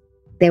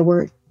 They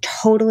were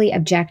totally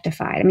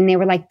objectified. I mean, they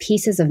were like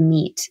pieces of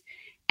meat.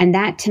 And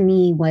that to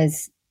me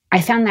I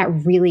found that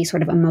really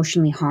sort of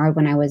emotionally hard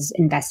when I was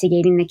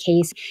investigating the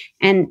case.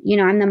 And,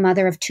 I'm the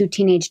mother of 2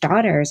 teenage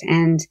daughters.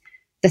 And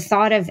the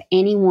thought of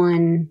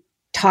anyone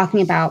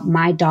talking about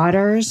my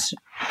daughters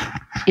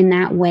in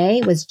that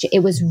way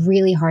was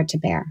really hard to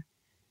bear.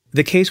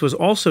 The case was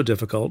also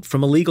difficult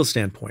from a legal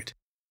standpoint.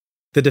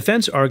 The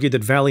defense argued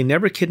that Vallee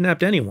never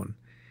kidnapped anyone,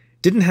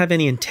 didn't have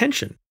any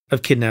intention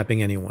of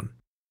kidnapping anyone.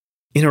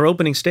 In her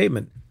opening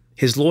statement,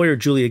 his lawyer,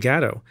 Julia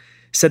Gatto,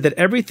 said that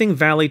everything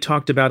Vallee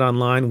talked about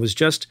online was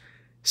just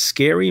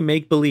scary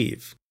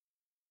make-believe.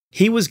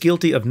 He was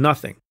guilty of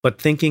nothing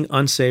but thinking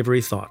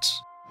unsavory thoughts.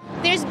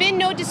 There's been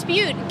no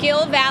dispute.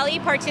 Gil Vallee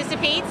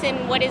participates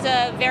in what is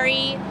a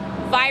very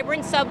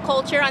vibrant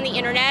subculture on the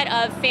internet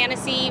of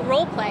fantasy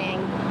role-playing.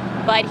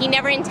 But he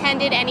never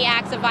intended any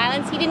acts of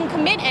violence. He didn't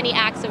commit any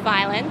acts of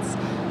violence.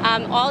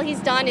 All he's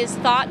done is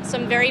thought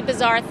some very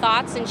bizarre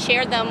thoughts and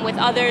shared them with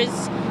others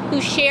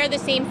who share the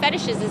same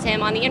fetishes as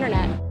him on the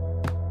internet.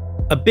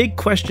 A big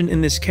question in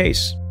this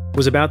case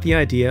was about the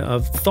idea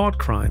of thought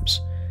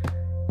crimes,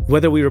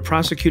 whether we were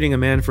prosecuting a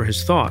man for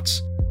his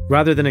thoughts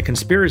rather than a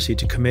conspiracy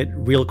to commit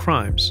real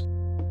crimes.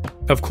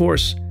 Of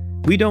course,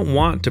 we don't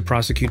want to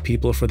prosecute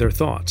people for their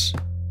thoughts.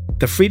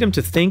 The freedom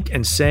to think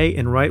and say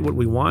and write what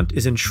we want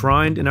is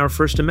enshrined in our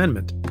First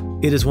Amendment.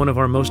 It is one of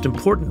our most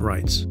important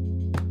rights.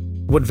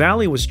 What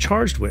Vallee was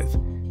charged with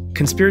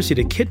conspiracy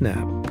to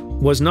kidnap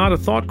was not a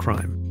thought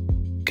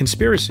crime.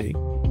 Conspiracy,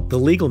 the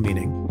legal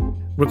meaning,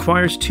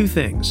 requires two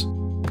things.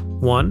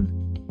 One,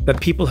 that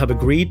people have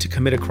agreed to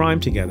commit a crime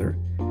together,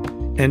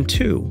 and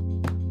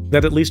two,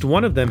 that at least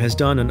one of them has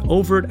done an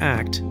overt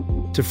act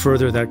to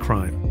further that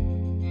crime.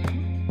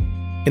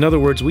 In other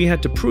words, we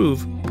had to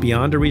prove,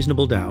 beyond a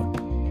reasonable doubt,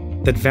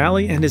 that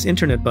Vallee and his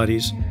internet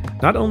buddies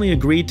not only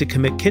agreed to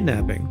commit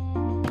kidnapping,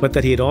 but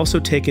that he had also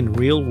taken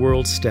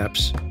real-world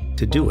steps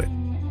to do it.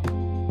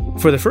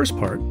 For the first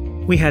part,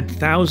 we had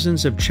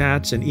thousands of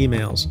chats and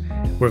emails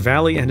where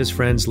Vallee and his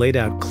friends laid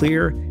out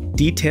clear,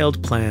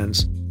 detailed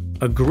plans,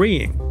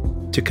 agreeing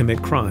to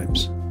commit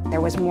crimes.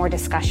 There was more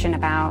discussion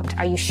about,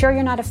 are you sure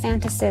you're not a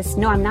fantasist?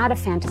 No, I'm not a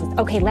fantasist.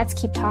 Okay, let's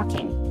keep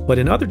talking. But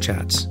in other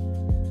chats,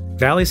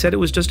 Vallee said it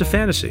was just a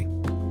fantasy,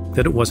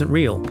 that it wasn't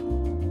real.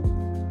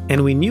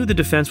 And we knew the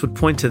defense would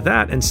point to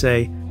that and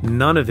say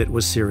none of it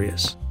was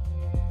serious.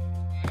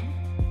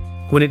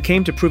 When it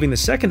came to proving the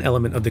second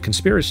element of the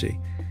conspiracy,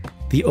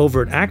 the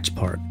overt acts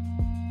part,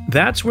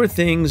 that's where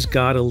things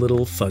got a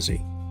little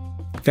fuzzy.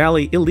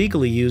 Vallee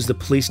illegally used the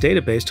police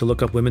database to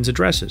look up women's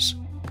addresses.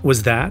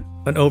 Was that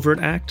an overt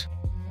act?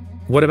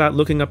 What about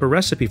looking up a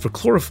recipe for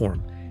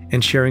chloroform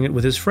and sharing it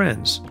with his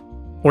friends?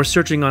 Or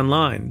searching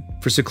online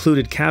for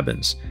secluded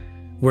cabins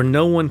where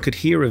no one could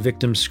hear a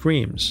victim's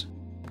screams?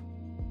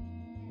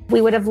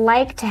 We would have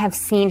liked to have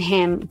seen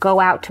him go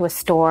out to a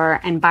store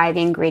and buy the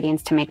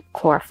ingredients to make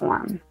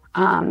chloroform.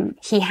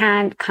 He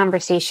had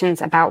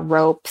conversations about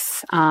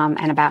ropes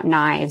and about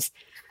knives.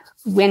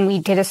 When we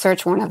did a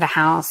search warrant of the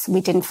house,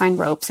 we didn't find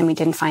ropes and we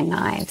didn't find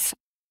knives.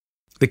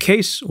 The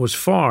case was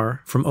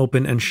far from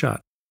open and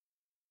shut.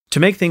 To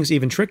make things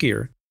even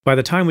trickier, by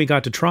the time we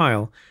got to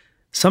trial,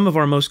 some of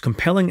our most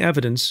compelling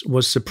evidence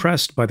was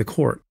suppressed by the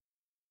court.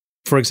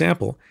 For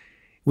example,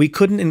 we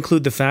couldn't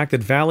include the fact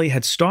that Vallee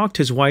had stalked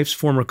his wife's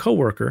former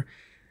coworker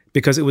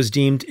because it was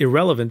deemed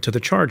irrelevant to the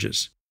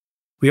charges.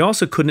 We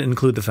also couldn't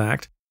include the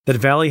fact that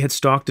Vallee had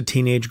stalked a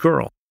teenage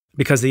girl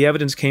because the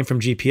evidence came from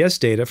GPS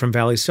data from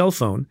Vallee's cell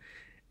phone,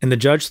 and the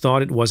judge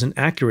thought it wasn't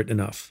accurate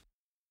enough.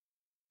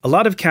 A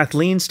lot of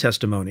Kathleen's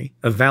testimony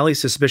of Vallee's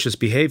suspicious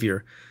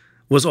behavior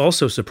was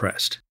also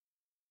suppressed.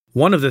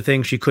 One of the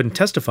things she couldn't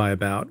testify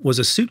about was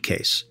a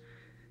suitcase.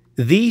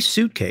 The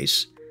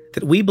suitcase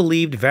that we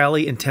believed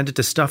Vallee intended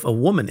to stuff a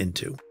woman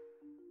into.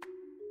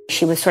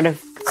 She was sort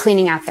of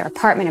cleaning out their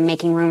apartment and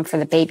making room for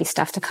the baby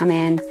stuff to come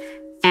in.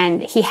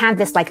 And he had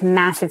this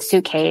massive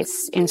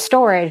suitcase in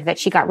storage that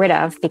she got rid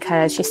of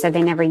because she said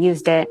they never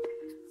used it.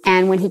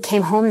 And when he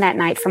came home that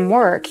night from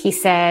work, he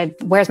said,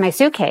 "Where's my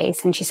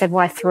suitcase?" And she said,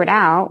 "Well, I threw it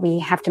out. We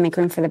have to make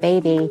room for the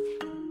baby."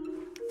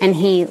 And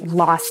he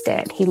lost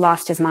it. He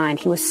lost his mind.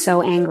 He was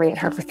so angry at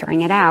her for throwing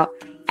it out.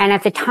 And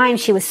at the time,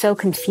 she was so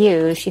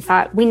confused. She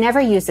thought, we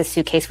never use this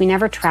suitcase. We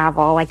never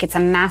travel. It's a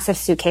massive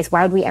suitcase.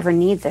 Why would we ever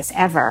need this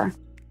ever?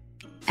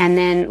 And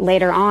then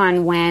later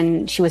on,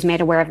 when she was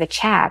made aware of the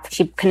chat,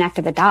 she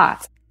connected the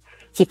dots.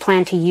 He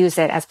planned to use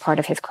it as part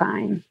of his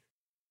crime.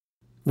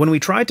 When we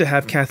tried to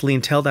have Kathleen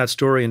tell that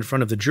story in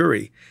front of the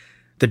jury,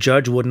 the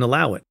judge wouldn't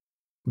allow it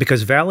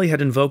because Vallee had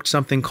invoked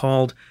something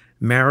called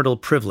marital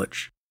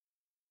privilege.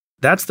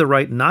 That's the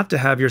right not to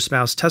have your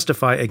spouse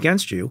testify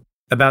against you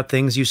about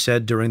things you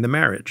said during the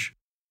marriage.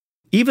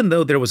 Even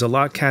though there was a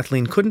lot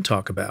Kathleen couldn't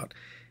talk about,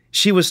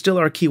 she was still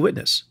our key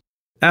witness.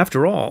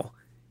 After all,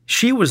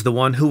 she was the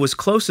one who was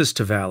closest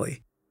to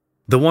Vallee,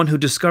 the one who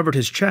discovered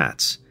his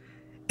chats,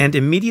 and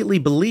immediately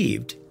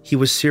believed he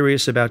was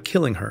serious about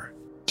killing her.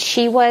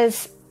 She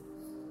was,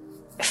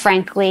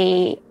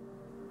 frankly,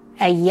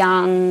 a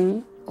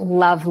young,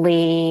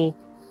 lovely,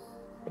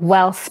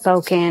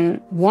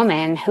 well-spoken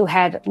woman who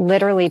had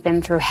literally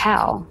been through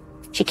hell.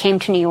 She came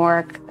to New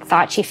York,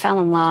 thought she fell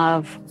in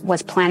love,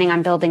 was planning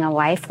on building a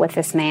life with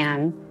this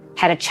man,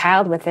 had a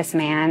child with this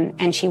man,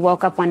 and she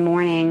woke up one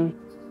morning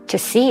to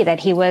see that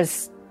he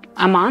was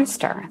a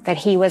monster, that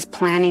he was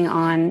planning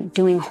on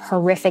doing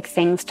horrific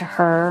things to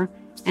her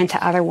and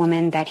to other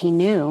women that he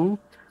knew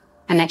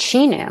and that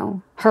she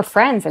knew. Her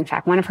friends, in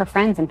fact, one of her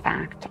friends, in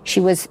fact. She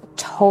was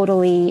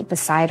totally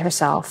beside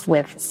herself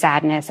with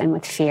sadness and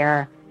with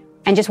fear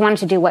and just wanted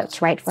to do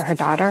what's right for her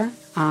daughter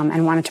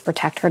and wanted to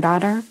protect her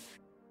daughter.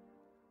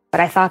 But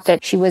I thought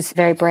that she was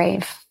very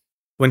brave.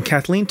 When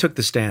Kathleen took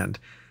the stand,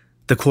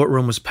 the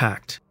courtroom was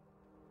packed,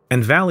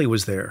 and Vallee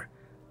was there,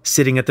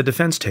 sitting at the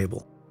defense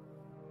table.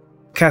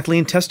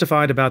 Kathleen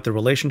testified about the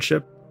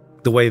relationship,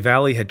 the way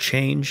Vallee had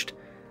changed,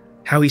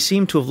 how he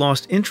seemed to have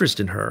lost interest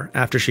in her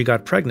after she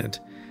got pregnant,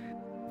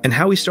 and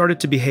how he started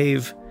to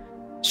behave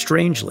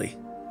strangely.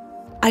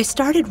 I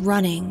started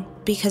running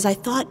because I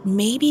thought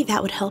maybe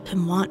that would help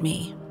him want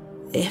me.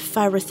 If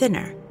I were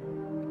thinner,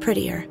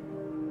 prettier,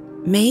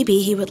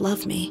 maybe he would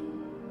love me.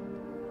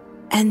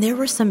 And there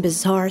were some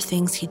bizarre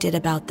things he did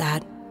about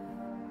that.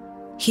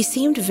 He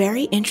seemed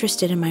very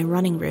interested in my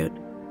running route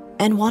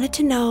and wanted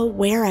to know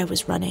where I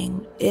was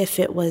running, if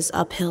it was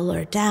uphill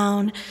or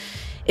down,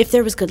 if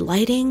there was good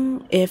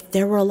lighting, if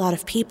there were a lot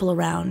of people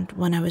around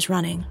when I was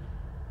running.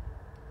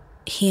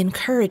 He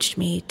encouraged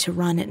me to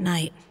run at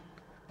night.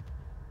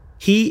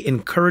 He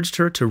encouraged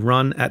her to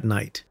run at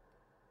night.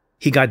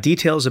 He got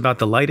details about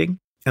the lighting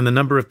and the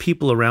number of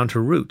people around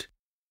her route.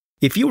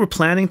 If you were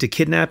planning to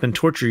kidnap and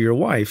torture your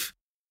wife,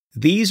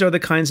 these are the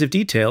kinds of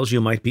details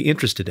you might be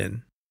interested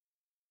in.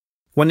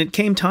 When it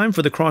came time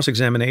for the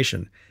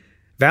cross-examination,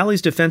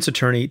 Valley's defense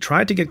attorney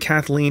tried to get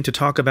Kathleen to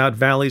talk about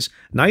Valley's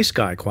nice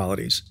guy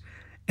qualities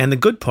and the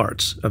good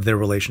parts of their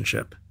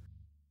relationship.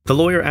 The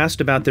lawyer asked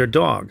about their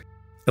dog,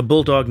 a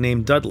bulldog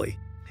named Dudley.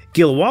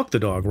 Gil walked the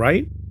dog,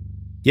 right?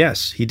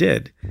 Yes, he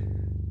did.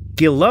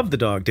 Gil loved the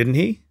dog, didn't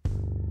he?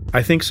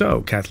 I think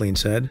so, Kathleen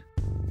said.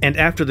 And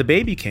after the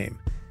baby came,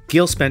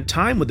 Gil spent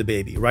time with the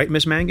baby, right,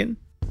 Miss Mangan?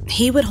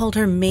 He would hold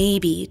her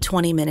maybe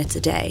 20 minutes a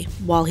day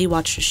while he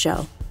watched a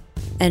show.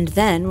 And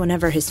then,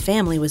 whenever his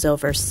family was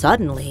over,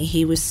 suddenly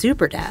he was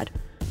super dad.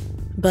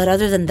 But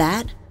other than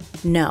that,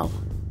 no.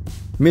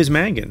 Ms.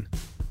 Mangan,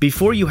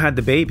 before you had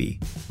the baby,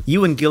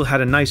 you and Gil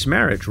had a nice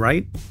marriage,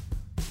 right?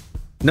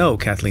 No,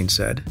 Kathleen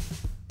said.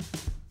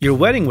 Your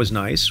wedding was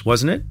nice,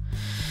 wasn't it?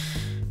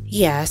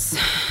 Yes,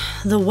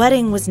 the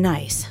wedding was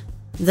nice.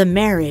 The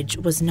marriage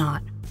was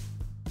not.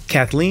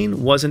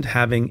 Kathleen wasn't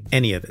having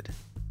any of it.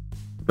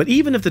 But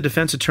even if the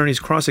defense attorney's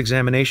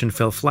cross-examination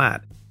fell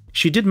flat,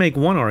 she did make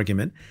one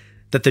argument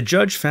that the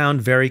judge found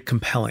very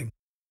compelling.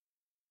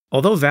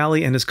 Although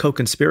Valley and his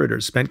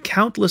co-conspirators spent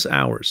countless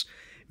hours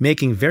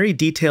making very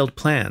detailed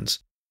plans,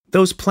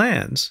 those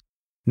plans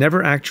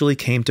never actually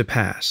came to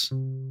pass.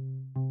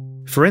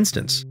 For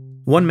instance,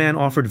 one man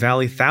offered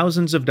Valley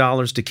thousands of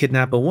dollars to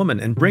kidnap a woman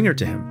and bring her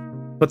to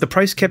him, but the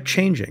price kept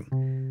changing.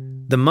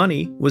 The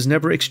money was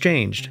never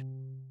exchanged,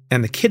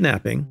 and the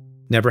kidnapping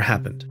never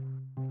happened.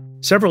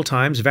 Several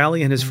times,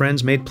 Valley and his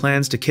friends made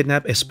plans to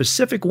kidnap a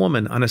specific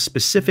woman on a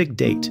specific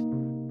date.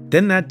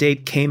 Then that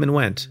date came and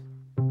went.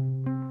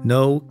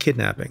 No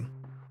kidnapping.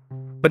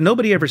 But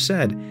nobody ever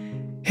said,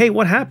 "Hey,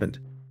 what happened?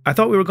 I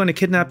thought we were going to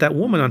kidnap that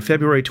woman on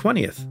February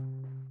 20th.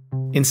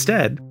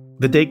 Instead,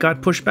 the date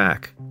got pushed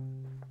back.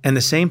 And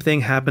the same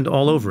thing happened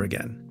all over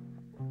again.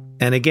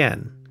 And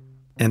again.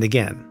 And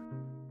again.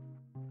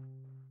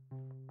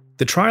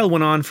 The trial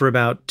went on for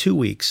about 2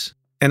 weeks,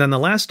 and on the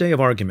last day of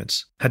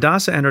arguments,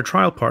 Hadassah and her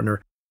trial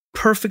partner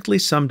perfectly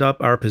summed up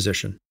our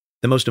position,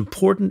 the most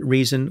important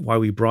reason why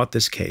we brought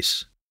this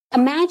case.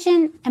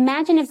 Imagine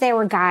if there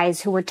were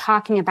guys who were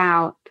talking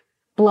about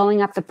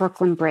blowing up the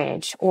Brooklyn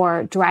Bridge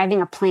or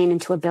driving a plane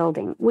into a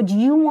building. Would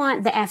you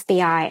want the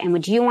FBI and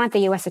would you want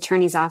the U.S.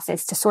 Attorney's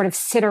Office to sort of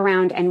sit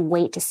around and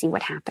wait to see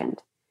what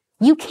happened?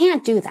 You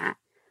can't do that.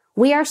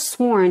 We are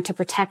sworn to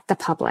protect the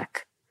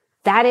public.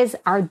 That is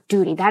our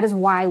duty. That is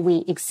why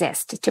we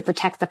exist, to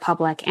protect the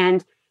public.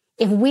 And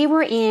if we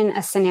were in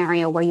a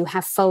scenario where you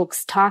have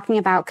folks talking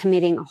about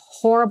committing a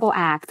horrible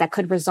act that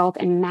could result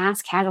in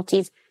mass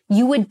casualties,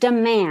 you would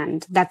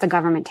demand that the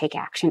government take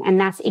action. And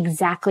that's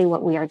exactly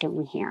what we are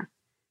doing here.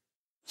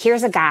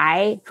 Here's a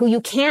guy who you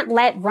can't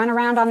let run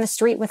around on the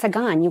street with a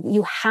gun.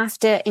 You have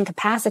to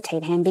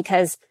incapacitate him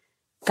because,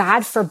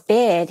 God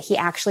forbid, he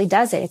actually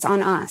does it. It's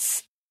on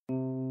us.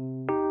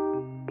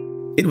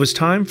 It was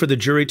time for the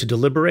jury to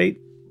deliberate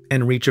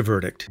and reach a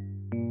verdict.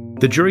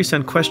 The jury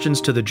sent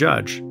questions to the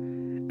judge,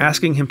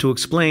 asking him to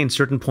explain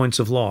certain points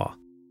of law.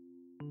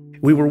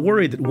 We were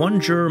worried that one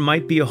juror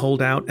might be a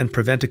holdout and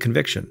prevent a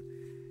conviction.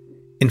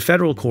 In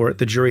federal court,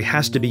 the jury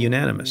has to be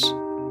unanimous.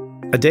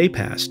 A day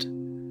passed,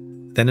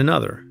 then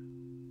another,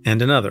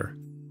 and another.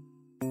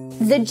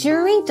 The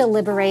jury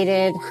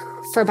deliberated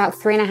for about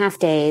 3.5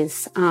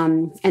 days,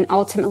 and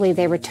ultimately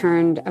they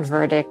returned a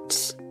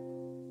verdict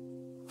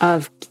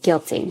of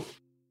guilty.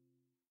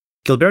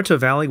 Gilberto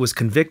Valle was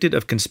convicted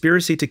of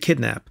conspiracy to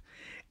kidnap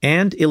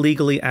and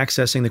illegally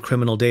accessing the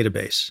criminal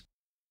database.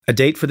 A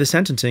date for the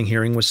sentencing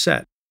hearing was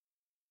set.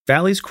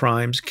 Valle's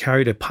crimes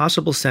carried a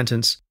possible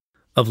sentence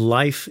of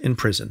life in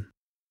prison.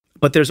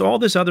 But there's all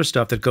this other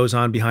stuff that goes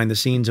on behind the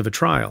scenes of a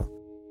trial.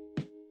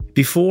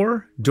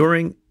 Before,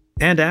 during,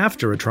 and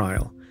after a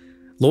trial,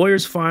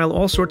 lawyers file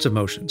all sorts of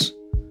motions,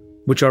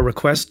 which are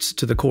requests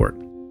to the court.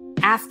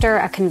 After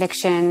a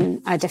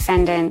conviction, a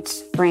defendant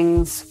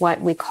brings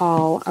what we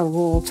call a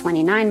Rule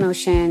 29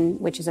 motion,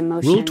 which is a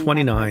motion... Rule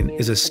 29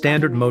 is a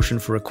standard motion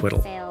for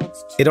acquittal.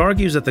 It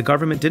argues that the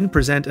government didn't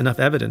present enough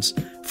evidence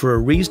for a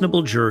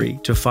reasonable jury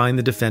to find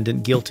the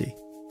defendant guilty.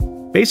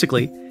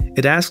 Basically,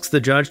 it asks the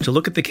judge to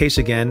look at the case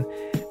again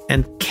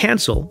and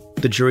cancel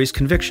the jury's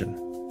conviction.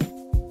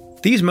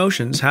 These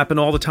motions happen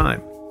all the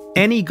time.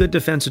 Any good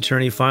defense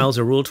attorney files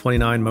a Rule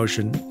 29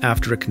 motion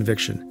after a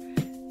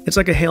conviction. It's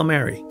like a Hail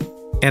Mary,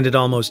 and it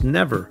almost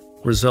never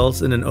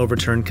results in an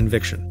overturned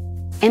conviction.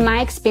 In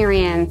my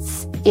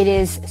experience, it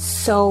is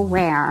so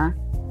rare.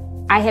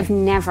 I have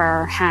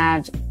never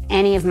had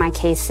any of my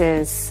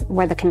cases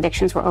where the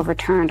convictions were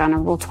overturned on a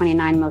Rule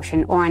 29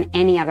 motion or on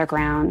any other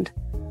ground.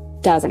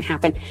 Doesn't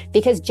happen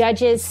because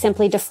judges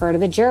simply defer to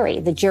the jury.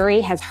 The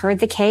jury has heard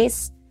the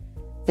case.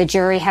 The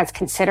jury has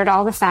considered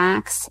all the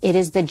facts. It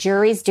is the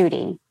jury's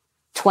duty,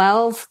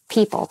 12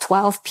 people,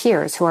 12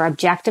 peers who are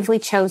objectively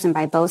chosen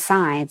by both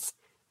sides,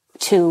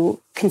 to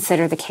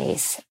consider the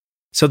case.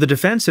 So the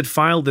defense had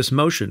filed this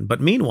motion,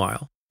 but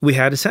meanwhile, we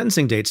had a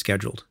sentencing date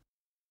scheduled.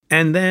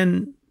 and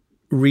then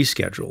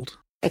rescheduled.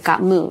 It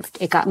got moved.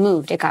 It got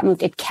moved. It got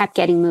moved. It kept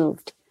getting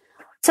moved.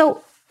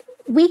 So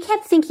we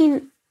kept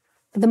thinking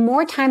the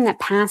more time that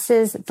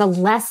passes, the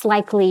less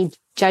likely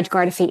Judge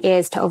Gardefee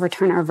is to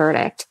overturn our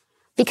verdict.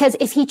 Because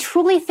if he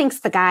truly thinks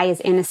the guy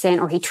is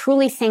innocent, or he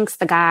truly thinks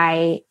the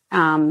guy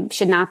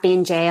should not be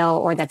in jail,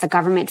 or that the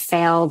government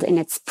failed in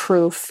its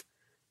proof,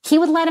 he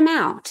would let him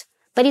out.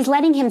 But he's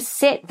letting him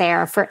sit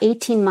there for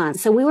 18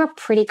 months. So we were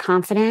pretty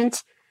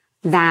confident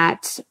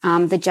that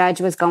the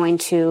judge was going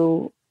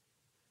to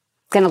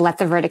let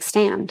the verdict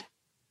stand.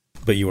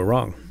 But you were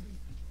wrong.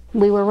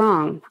 We were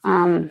wrong.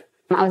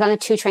 I was on a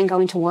 2 train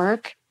going to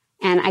work,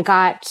 and I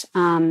got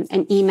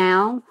an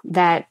email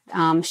that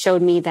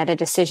showed me that a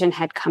decision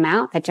had come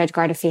out, that Judge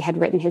Gardefee had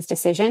written his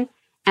decision,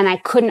 and I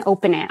couldn't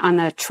open it on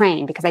the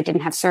train because I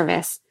didn't have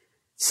service.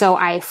 So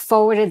I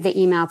forwarded the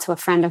email to a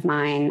friend of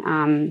mine,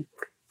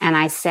 and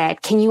I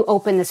said, "Can you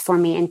open this for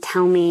me and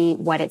tell me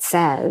what it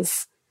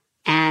says?"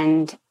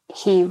 And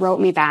he wrote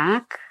me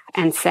back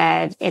and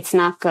said, "It's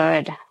not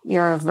good.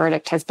 Your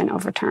verdict has been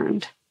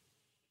overturned."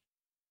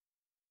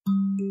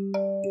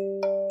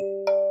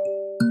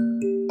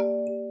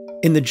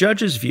 In the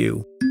judge's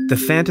view, the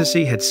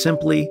fantasy had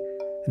simply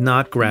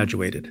not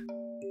graduated.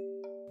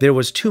 There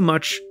was too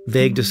much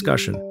vague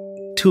discussion,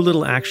 too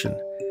little action,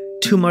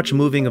 too much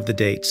moving of the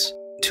dates,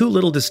 too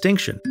little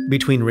distinction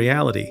between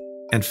reality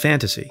and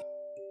fantasy.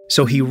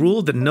 So he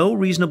ruled that no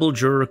reasonable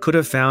juror could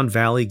have found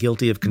Vallee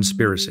guilty of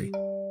conspiracy.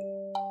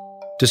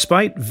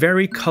 Despite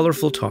very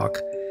colorful talk,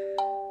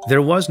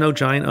 there was no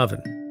giant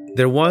oven.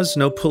 There was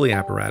no pulley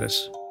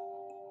apparatus.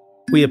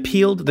 We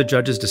appealed the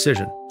judge's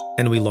decision,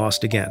 and we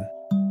lost again.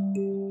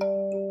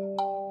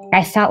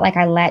 I felt like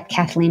I let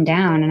Kathleen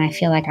down, and I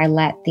feel like I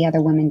let the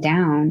other women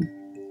down.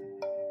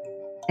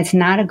 It's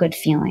not a good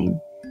feeling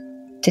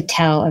to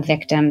tell a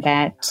victim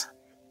that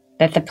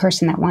the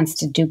person that wants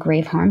to do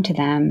grave harm to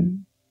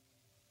them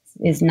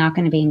is not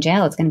going to be in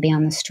jail. It's going to be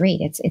on the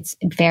street. It's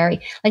very,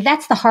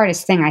 that's the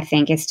hardest thing, I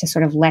think, is to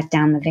sort of let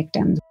down the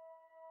victims.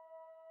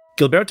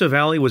 Gilberto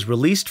Vallee was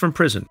released from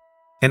prison,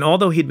 and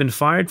although he'd been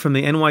fired from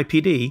the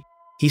NYPD,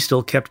 he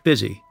still kept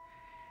busy.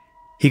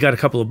 He got a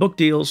couple of book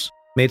deals,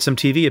 made some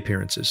TV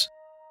appearances.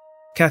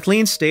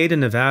 Kathleen stayed in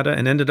Nevada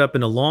and ended up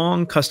in a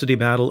long custody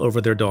battle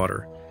over their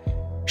daughter.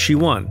 She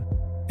won,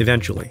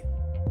 eventually.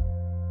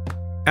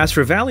 As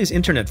for Vallee's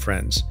internet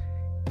friends,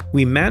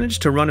 we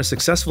managed to run a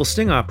successful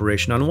sting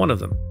operation on one of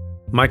them,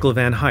 Michael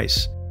Van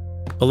Hise,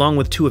 along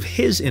with 2 of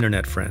his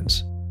internet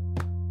friends.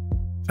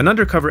 An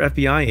undercover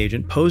FBI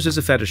agent posed as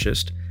a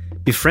fetishist,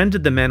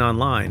 befriended the men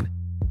online,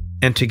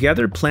 and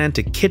together planned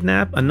to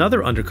kidnap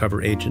another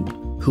undercover agent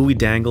who we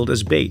dangled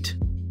as bait.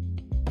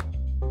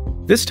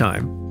 This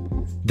time,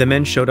 the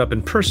men showed up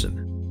in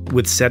person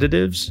with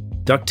sedatives,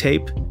 duct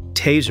tape,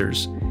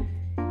 tasers,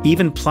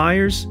 even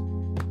pliers,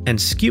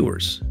 and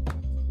skewers.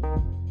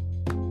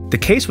 The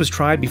case was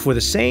tried before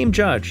the same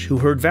judge who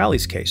heard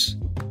Vallee's case.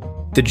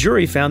 The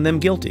jury found them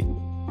guilty,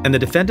 and the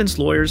defendant's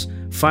lawyers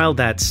filed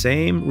that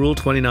same Rule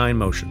 29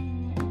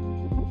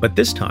 motion. But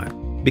this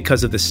time,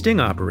 because of the sting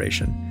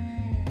operation,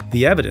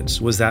 the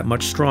evidence was that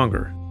much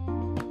stronger.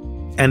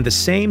 And the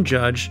same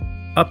judge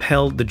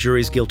upheld the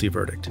jury's guilty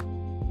verdict.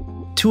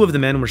 2 of the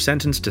men were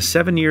sentenced to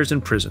 7 years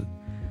in prison.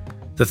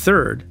 The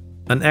third,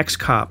 an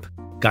ex-cop,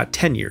 got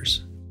 10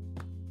 years.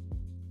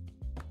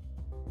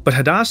 But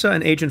Hadassah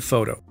and Agent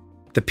Photo,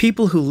 the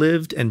people who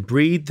lived and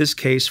breathed this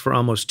case for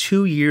almost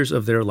 2 years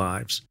of their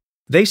lives,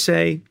 they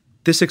say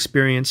this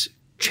experience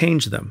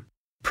changed them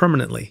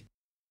permanently.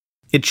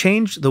 It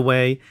changed the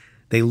way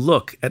they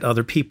look at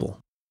other people.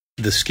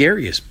 The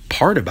scariest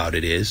part about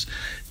it is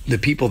the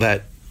people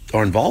that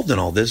are involved in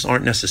all this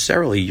aren't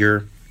necessarily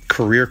your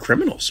career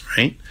criminals,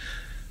 right?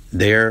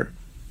 They're,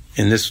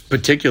 in this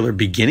particular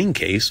beginning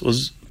case,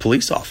 was a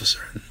police officer,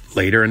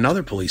 later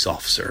another police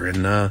officer,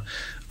 and a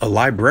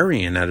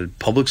librarian at a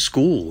public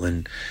school.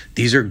 And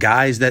these are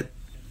guys that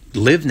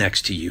live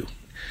next to you,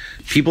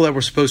 people that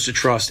we're supposed to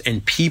trust,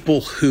 and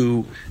people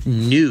who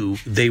knew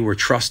they were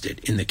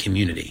trusted in the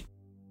community.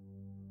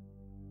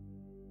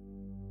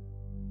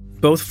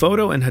 Both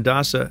Photo and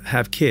Hadassah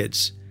have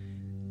kids.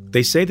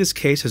 They say this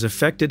case has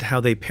affected how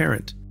they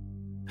parent.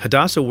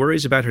 Hadassah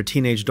worries about her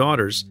teenage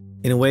daughters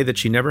in a way that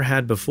she never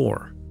had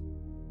before.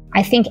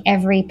 I think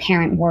every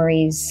parent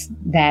worries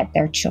that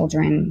their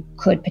children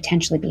could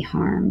potentially be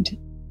harmed.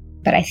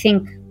 But I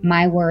think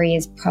my worry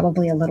is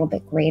probably a little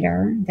bit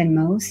greater than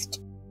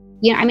most.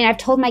 I've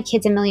told my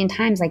kids a million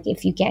times,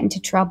 if you get into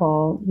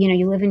trouble,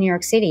 you live in New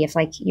York City. If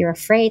you're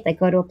afraid,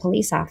 go to a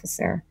police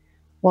officer.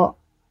 Well,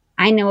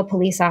 I know a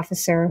police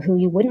officer who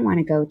you wouldn't want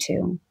to go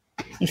to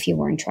if you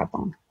were in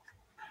trouble.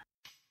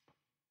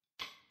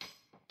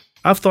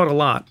 I've thought a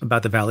lot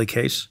about the Vallee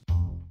case.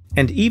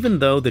 And even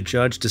though the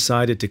judge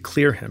decided to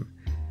clear him,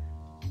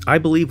 I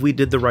believe we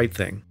did the right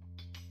thing.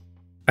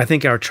 I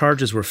think our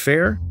charges were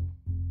fair,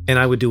 and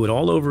I would do it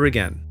all over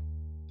again.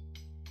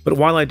 But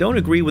while I don't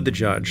agree with the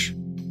judge,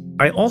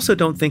 I also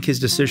don't think his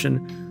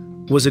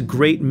decision was a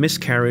great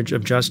miscarriage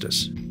of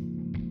justice.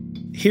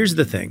 Here's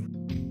the thing.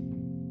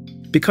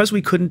 Because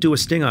we couldn't do a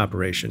sting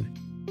operation,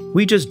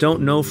 we just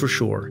don't know for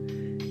sure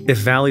if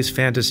Valley's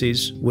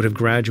fantasies would have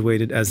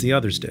graduated as the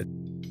others did.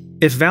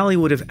 If Valley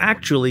would have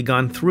actually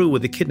gone through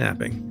with the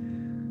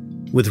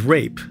kidnapping, with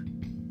rape,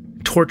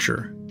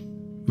 torture,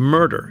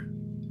 murder,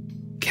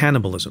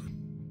 cannibalism.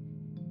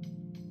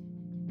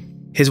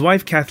 His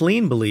wife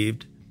Kathleen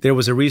believed there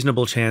was a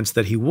reasonable chance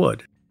that he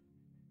would.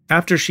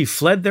 After she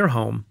fled their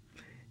home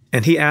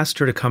and he asked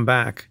her to come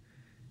back,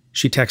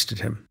 she texted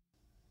him,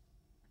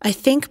 I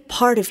think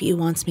part of you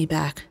wants me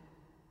back,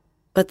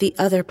 but the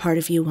other part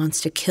of you wants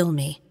to kill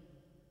me.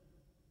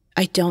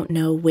 I don't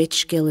know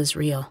which Gil is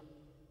real.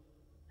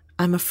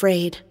 I'm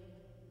afraid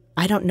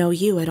I don't know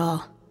you at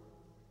all.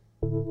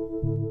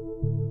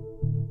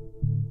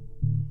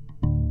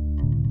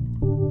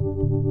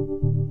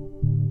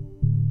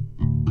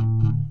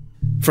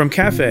 From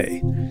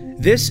Cafe,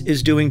 this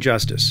is Doing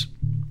Justice,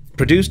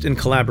 produced in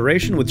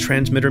collaboration with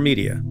Transmitter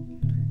Media.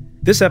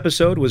 This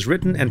episode was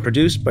written and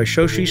produced by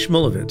Shoshi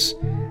Shmulevitz.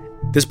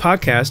 This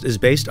podcast is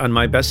based on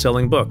my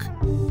best-selling book,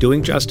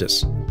 Doing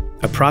Justice,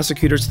 A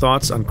Prosecutor's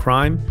Thoughts on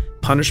Crime,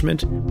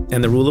 Punishment,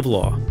 and the Rule of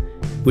Law,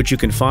 which you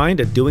can find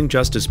at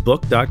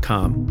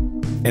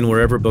doingjusticebook.com and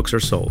wherever books are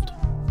sold.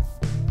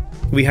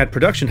 We had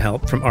production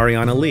help from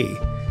Ariana Lee.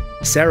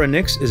 Sarah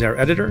Nix is our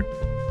editor,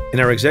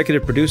 and our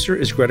executive producer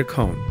is Greta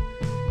Cohn.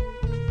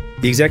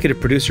 The executive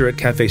producer at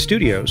Cafe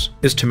Studios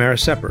is Tamara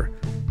Sepper,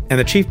 and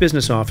the chief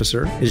business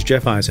officer is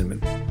Jeff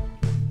Eisenman.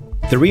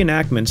 The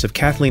reenactments of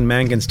Kathleen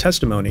Mangan's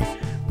testimony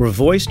were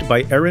voiced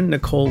by Erin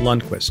Nicole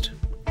Lundquist.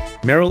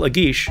 Meryl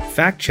Agish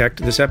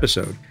fact-checked this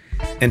episode,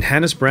 and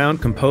Hannes Brown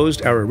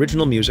composed our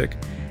original music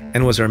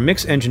and was our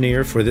mix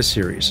engineer for this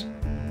series.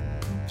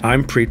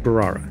 I'm Preet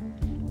Bharara.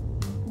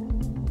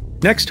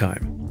 Next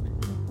time,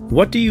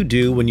 what do you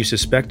do when you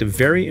suspect a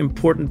very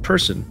important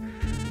person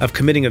of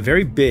committing a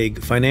very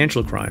big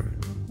financial crime?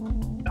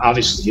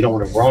 Obviously, you don't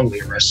want to wrongly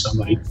arrest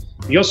somebody.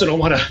 You also don't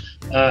want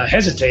to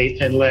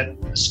hesitate and let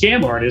a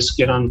scam artist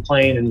get on the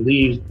plane and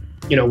leave,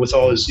 with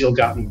all his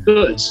ill-gotten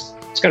goods.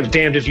 It's kind of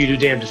damned if you do,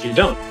 damned if you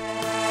don't.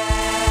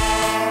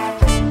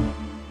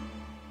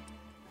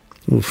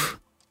 Oof.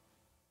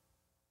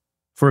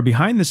 For a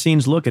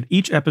behind-the-scenes look at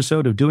each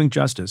episode of Doing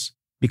Justice,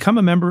 become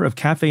a member of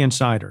Cafe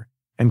Insider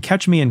and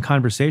catch me in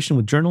conversation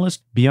with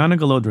journalist Bianna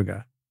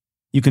Golodryga.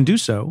 You can do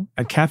so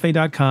at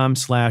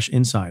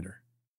cafe.com/insider.